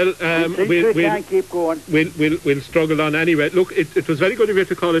of. Well, we can't keep going. We'll struggle on anyway. Look, it was very good of you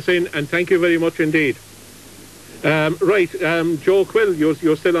to call us in, and thank you very much indeed. Right, Joe Quille,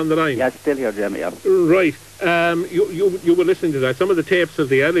 you're still on the line? Yeah, still here, Jim, yeah. Right, you were listening to that, some of the tapes of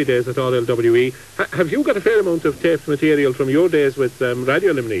the early days at RLWE. Have you got a fair amount of taped material from your days with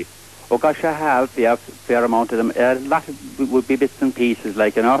Radio Limney? Oh gosh, I have, yeah, a fair amount of them. A lot of would be bits and pieces,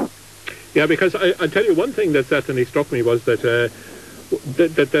 like, you know. Yeah, because I'll tell you one thing that certainly struck me was that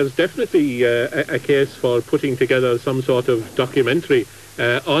that there's definitely a case for putting together some sort of documentary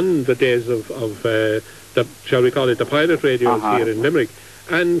on the days of shall we call it, the pirate radios here in Limerick.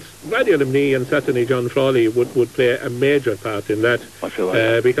 And Radio Limney and certainly John Frawley would play a major part in that.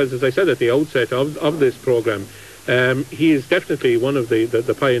 Because, as I said at the outset of this programme, he is definitely one of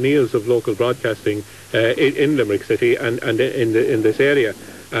the pioneers of local broadcasting in Limerick City and in this area.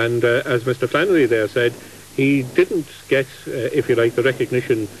 And as Mr. Flannery there said, he didn't get, if you like, the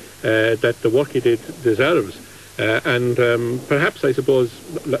recognition that the work he did deserves. And perhaps, I suppose,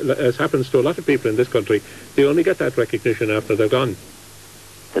 as happens to a lot of people in this country, they only get that recognition after they're gone.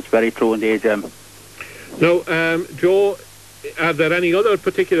 That's very true indeed, Jim. Now, Joe, are there any other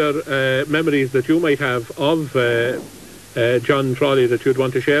particular memories that you might have of John Frawley that you'd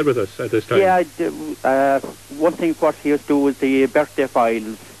want to share with us at this time? Yeah, one thing what he used to do was the birthday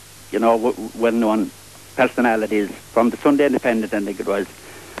files, you know, well-known personalities from the Sunday Independent, I think it was.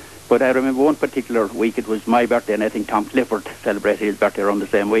 But I remember one particular week, it was my birthday, and I think Tom Clifford celebrated his birthday around the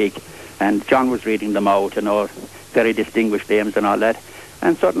same week. And John was reading them out, you know, very distinguished names and all that.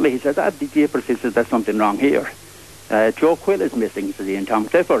 And suddenly he says, the jeepers, he says, there's something wrong here. Joe Quille is missing, says he, and Tom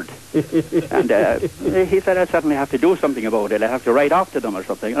Clifford. And he said, I certainly have to do something about it. I have to write off to them or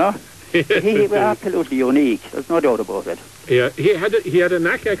something, you know. He was absolutely unique. There's no doubt about it. Yeah, he had a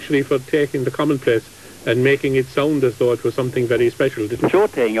knack, actually, for taking the commonplace and making it sound as though it was something very special, didn't he? Sure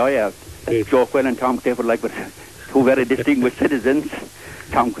thing, oh yeah. Joe Quille and Tom Clifford, like, with two very distinguished citizens.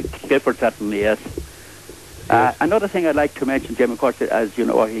 Tom Clifford, certainly, yes. Another thing I'd like to mention, Jim, of course, as you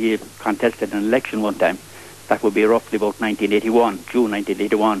know, he contested an election one time. That would be roughly about 1981, June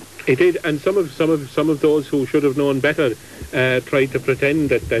 1981. He did, and some of those who should have known better tried to pretend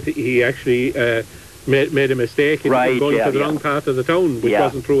that he actually made a mistake in going to the wrong part of the town, which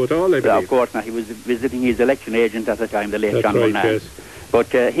wasn't true at all, I believe. Yeah, of course not. He was visiting his election agent at the time, the late That's John right, Burnham. yes.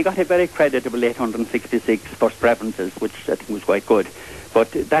 But he got a very creditable 866 first preferences, which I think was quite good.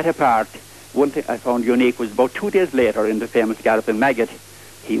 But that apart, one thing I found unique was about 2 days later in the famous Galloping Maggot,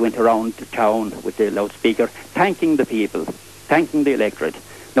 he went around the town with the loudspeaker, thanking the people, thanking the electorate.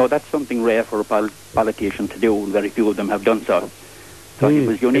 Now, that's something rare for a politician to do, and very few of them have done so. So he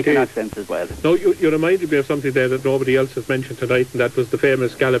was unique in that sense as well. No, you reminded me of something there that nobody else has mentioned tonight, and that was the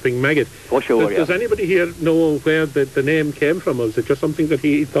famous Galloping Maggot. Oh, sure, Does anybody here know where the name came from? Or is it just something that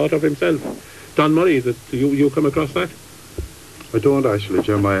he thought of himself? Don Murray, that you come across that? I don't actually,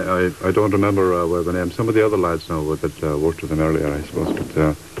 Jim. I don't remember where the name. Some of the other lads know that worked with him earlier, I suppose,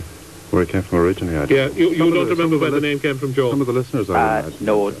 but where it came from originally, I don't. Yeah, you don't remember where the name came from, Joe? Some of the listeners, I imagine.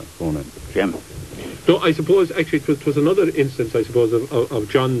 No, phone in. Jim. No, I suppose, actually, it was another instance, I suppose, of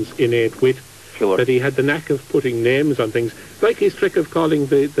John's innate wit. Sure. That he had the knack of putting names on things, like his trick of calling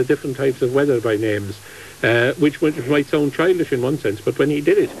the different types of weather by names, which might sound childish in one sense, but when he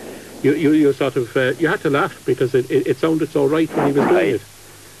did it, you sort of, you had to laugh because it sounded so right when he was doing it.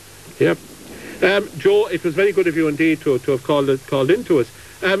 Yeah. Joe, it was very good of you indeed to have called in to us.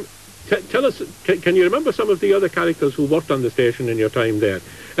 Tell us, can you remember some of the other characters who worked on the station in your time there?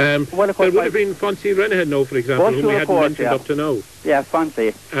 Well, of course, there would have been Fonzie Renehan now, for example, whom we hadn't mentioned up to now. Yeah,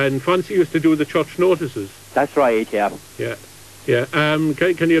 Fonzie. And Fonzie used to do the church notices. That's right, yeah. Yeah, yeah.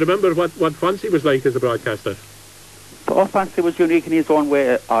 Can you remember what Fonzie was like as a broadcaster? Oh, Fonzie was unique in his own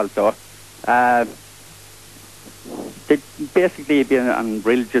way also. They'd basically been on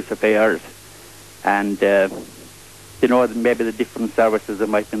religious affairs, and you know, maybe the different services that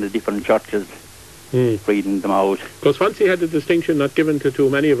might be in the different churches, reading them out. Because Fonzie had the distinction not given to too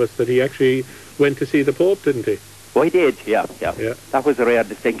many of us that he actually went to see the Pope, didn't he? Oh, he did, yeah. That was a rare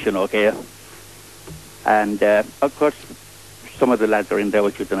distinction, okay. And, of course, some of the lads are in there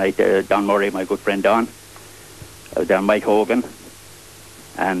with you tonight. Don Murray, my good friend Don. There, Mike Hogan.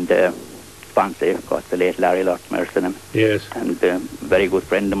 And Fonzie, of course, the late Larry Locke-Merson. Yes. And a very good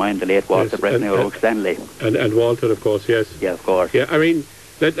friend of mine, the late Walter Stanley. And Walter, of course, yes. Yeah, of course. Yeah, I mean,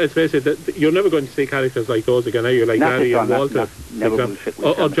 let's face it, you're never going to see characters like those again, are you? Like Larry and Walter,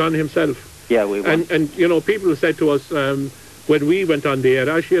 or John himself. Yeah, we won't. And you know, people said to us when we went on the air,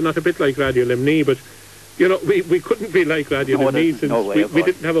 actually, you're not a bit like Radio Limney, but you know, we couldn't be like Radio Limney since we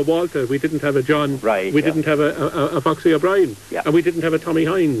didn't have a Walter, we didn't have a John, we didn't have a Foxy O'Brien, and we didn't have a Tommy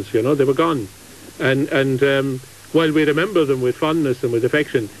Hines. You know, they were gone. And while we remember them with fondness and with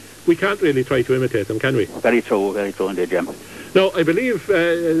affection, we can't really try to imitate them, can we? Very true indeed, Jim. Now, I believe,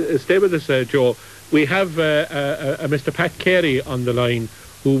 stay with us, Joe, we have a Mr. Pat Carey on the line,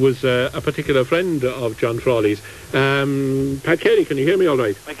 who was a particular friend of John Frawley's. Pat Carey, can you hear me all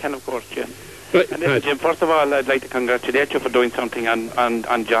right? I can, of course, Jim. Right, and listen, Jim, first of all, I'd like to congratulate you for doing something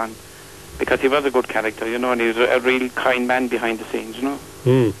on John, because he was a good character, you know, and he was a real kind man behind the scenes, you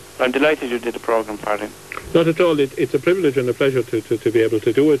know. I'm delighted you did a programme for him. Not at all. It's a privilege and a pleasure to be able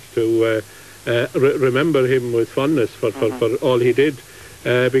to do it, to remember him with fondness for all he did,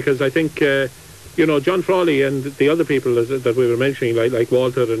 because I think, you know, John Frawley and the other people that we were mentioning, like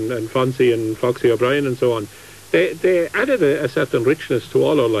Walter and Fonzie and Foxy O'Brien and so on, they added a certain richness to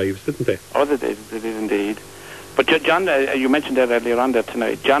all our lives, didn't they? Oh, they did indeed. But John, you mentioned that earlier on there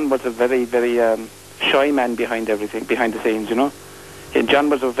tonight, John was a very, very shy man behind everything, behind the scenes, you know. And John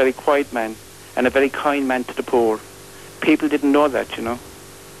was a very quiet man. and a very kind man to the poor. People didn't know that, you know.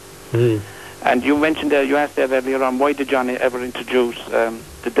 And you mentioned you asked there earlier on, why did John ever introduce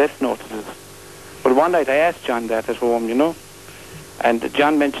the death notices? Well, one night I asked John that at home, you know, and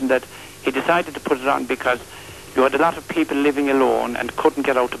John mentioned that he decided to put it on because you had a lot of people living alone and couldn't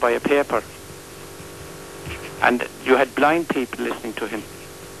get out to buy a paper. And you had blind people listening to him.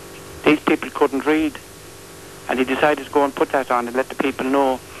 These people couldn't read. And he decided to go and put that on and let the people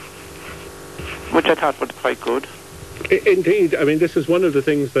know, which I thought was quite good. Indeed. I mean, this is one of the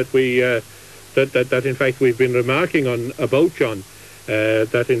things that we, that in fact we've been remarking on about John,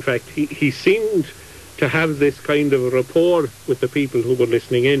 that in fact he seemed to have this kind of a rapport with the people who were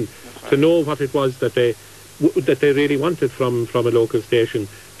listening in, to know what it was that they really wanted from a local station,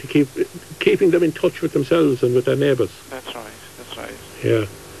 to keeping them in touch with themselves and with their neighbours. That's right. Yeah.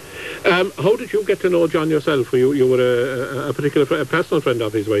 How did you get to know John yourself? You were a particular personal friend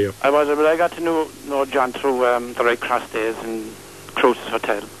of his, were you? I was, but I got to know John through the Red Cross days in Cruise's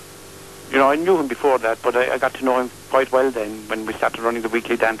Hotel. You know, I knew him before that, but I got to know him quite well then when we started running the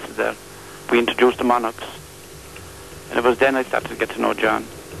weekly dances there. We introduced the Monarchs. And it was then I started to get to know John.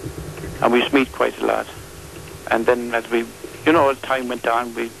 And we used to meet quite a lot. And then as time went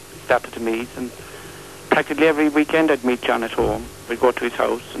on, we started to meet, and practically every weekend I'd meet John at home. We'd go to his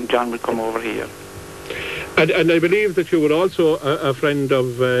house and John would come over here. And I believe that you were also a friend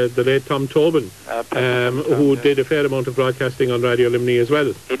of the late Tom Tobin, who did a fair amount of broadcasting on Radio Limney as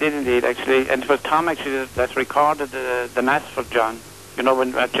well. He did indeed, actually. And it was Tom actually that recorded the Mass for John. You know,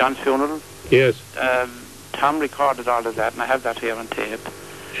 at John's funeral? Yes. Tom recorded all of that, and I have that here on tape.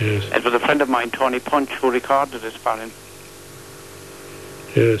 Yes. It was a friend of mine, Tony Punch, who recorded it for him.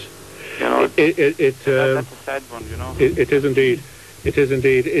 Yes. You know, that's a sad one, you know. It is indeed. It is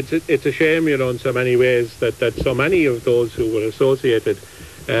indeed. It's a shame, you know, in so many ways that so many of those who were associated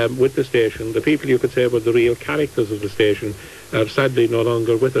with the station, the people you could say were the real characters of the station, are sadly no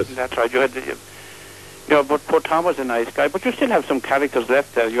longer with us. That's right. You had, but poor Tom was a nice guy, but you still have some characters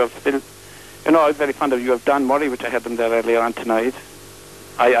left there. You have still, you know, I was very fond of you. Have Don Murray, which I had them there earlier on tonight.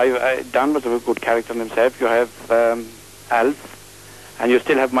 Don was a good character himself. You have Alf, and you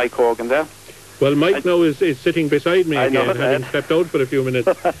still have Mike Hogan there. Well, Mike now is sitting beside me again, having stepped out for a few minutes.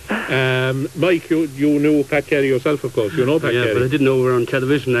 Mike, you knew Pat Carey yourself, of course. You know Pat Carey. Yeah, but I didn't know we were on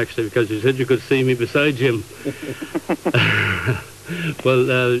television, actually, because you said you could see me beside Jim.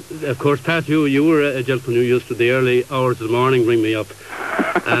 Well, of course, Pat, you were a gentleman who used to, the early hours of the morning, ring me up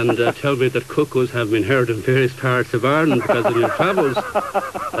and tell me that cuckoos have been heard in various parts of Ireland because of your travels.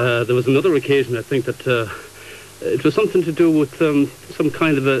 There was another occasion, I think, that it was something to do with some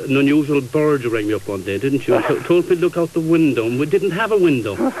kind of an unusual bird. You rang me up one day, didn't you? Told me to look out the window, and we didn't have a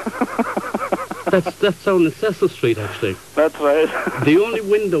window. That's on Cecil Street, actually. That's right. The only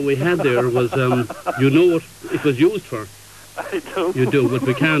window we had there was, you know what it was used for. I do. You do, but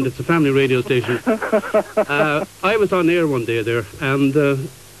we can't. It's a family radio station. I was on air one day there, and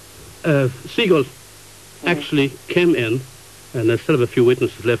Seagull actually came in, and I still have a few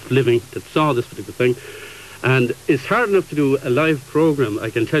witnesses left living that saw this particular thing. And it's hard enough to do a live program, I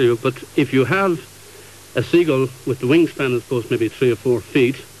can tell you, but if you have a seagull with the wingspan, I suppose, maybe 3 or 4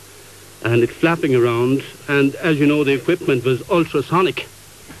 feet, and it's flapping around, and as you know, the equipment was ultrasonic.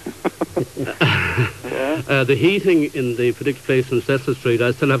 The heating in the particular place on Cecil Street,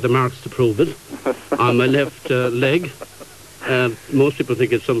 I still have the marks to prove it, on my left leg. Most people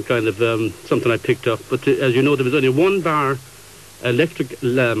think it's some kind of something I picked up, but as you know, there was only 1 bar electric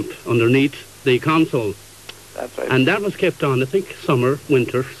lamp underneath the console. That's right. And that was kept on, I think, summer,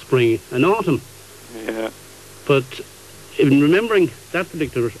 winter, spring and autumn. Yeah. But in remembering that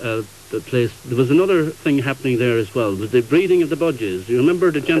particular the place, there was another thing happening there as well, was the breathing of the budgies. You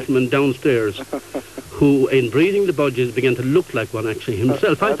remember the gentleman downstairs who, in breathing the budgies, began to look like one actually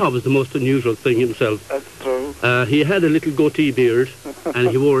himself. I thought it was the most unusual thing himself. That's true. He had a little goatee beard and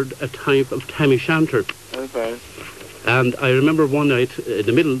he wore a type of tam o'shanter. That's right. And I remember one night, in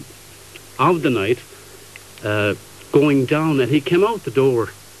the middle of the night, going down, and he came out the door,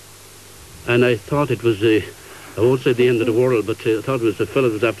 and I thought it was I won't say the end of the world, but I thought it was a fellow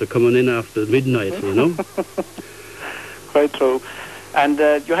that was after coming in after midnight, you know. Quite true. And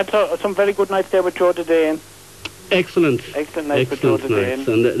you had some very good nights there with Joe Didane. Excellent nights with Joe Didane.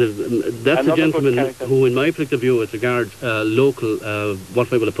 And that's a gentleman who, in my particular view, as regards local, what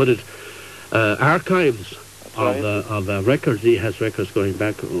way would I put it, archives of records. He has records going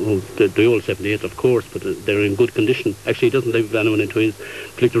back, the old 78, of course, but they're in good condition. Actually, he doesn't leave anyone into his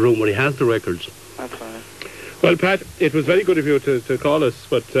particular room where he has the records. That's right. Well, Pat, it was very good of you to call us,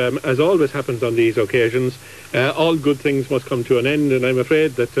 but as always happens on these occasions, all good things must come to an end, and I'm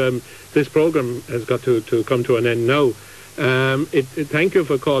afraid that this programme has got to come to an end now. Thank you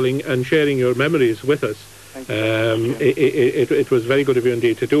for calling and sharing your memories with us. It was very good of you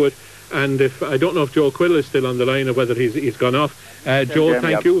indeed to do it. And I don't know if Joe Quille is still on the line or whether he's gone off. Joe,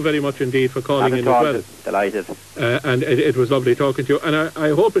 thank you very much indeed for calling in as well. Delighted. And it was lovely talking to you. And I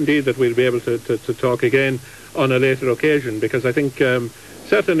hope indeed that we'll be able to talk again on a later occasion, because I think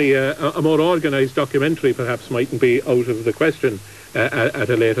certainly a more organised documentary perhaps mightn't be out of the question at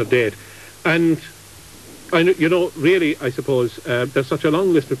a later date. And really, I suppose there's such a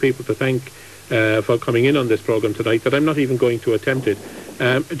long list of people to thank for coming in on this programme tonight that I'm not even going to attempt it.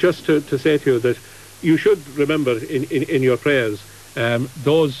 Just to say to you that you should remember in your prayers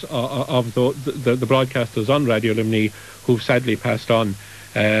those of the broadcasters on Radio Limney who've sadly passed on.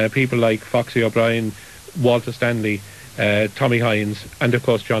 People like Foxy O'Brien, Walter Stanley, Tommy Hines, and of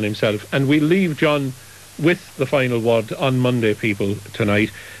course John himself. And we'll leave John with the final word on Monday, people,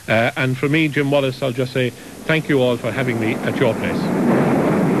 tonight. And for me, Jim Wallace, I'll just say thank you all for having me at your place.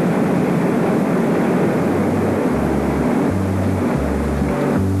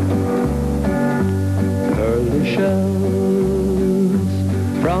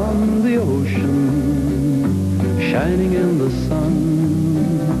 From the ocean, shining in the sun,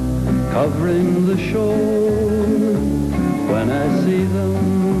 covering the shore. When I see them,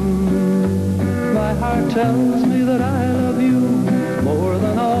 my heart tells me that I love you more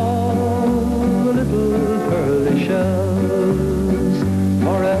than all the little pearly shells.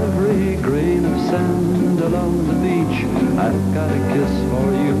 For every grain of sand along the beach, I've got a kiss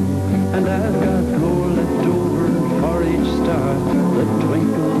for you, and I've got more left over for each star that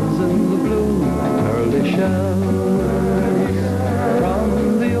twinkles in the blue. Pearly shells from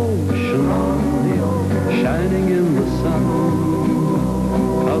the ocean, shining in the sun,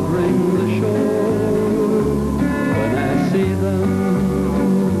 covering the shore. When I see them,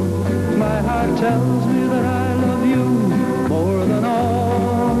 my heart tells me that I love you more than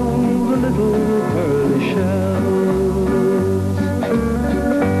all the little pearly shells.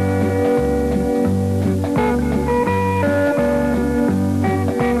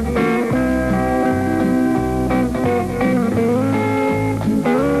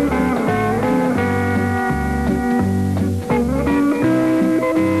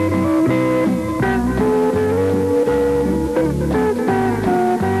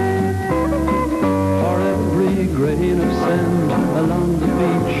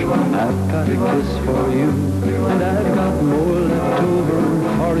 I've got a kiss for you, and I've got more left over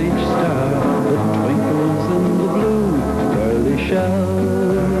for each star that twinkles in the blue. Pearly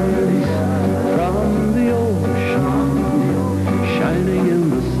shells from the ocean, shining in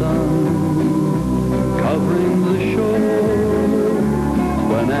the sun, covering the shore.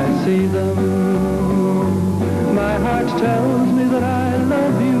 When I see them, my heart tells me that I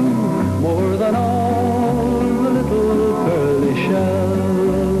love you more than all the little pearly shells.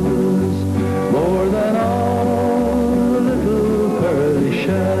 More than all the little pearly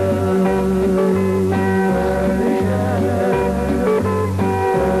shells.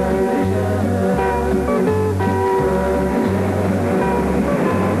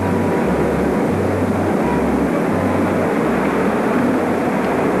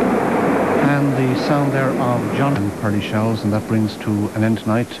 And the sound there of John and Pearly Shells, and that brings to an end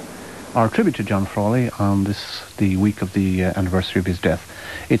tonight our tribute to John Frawley on the week of the anniversary of his death.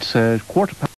 It's 1:15.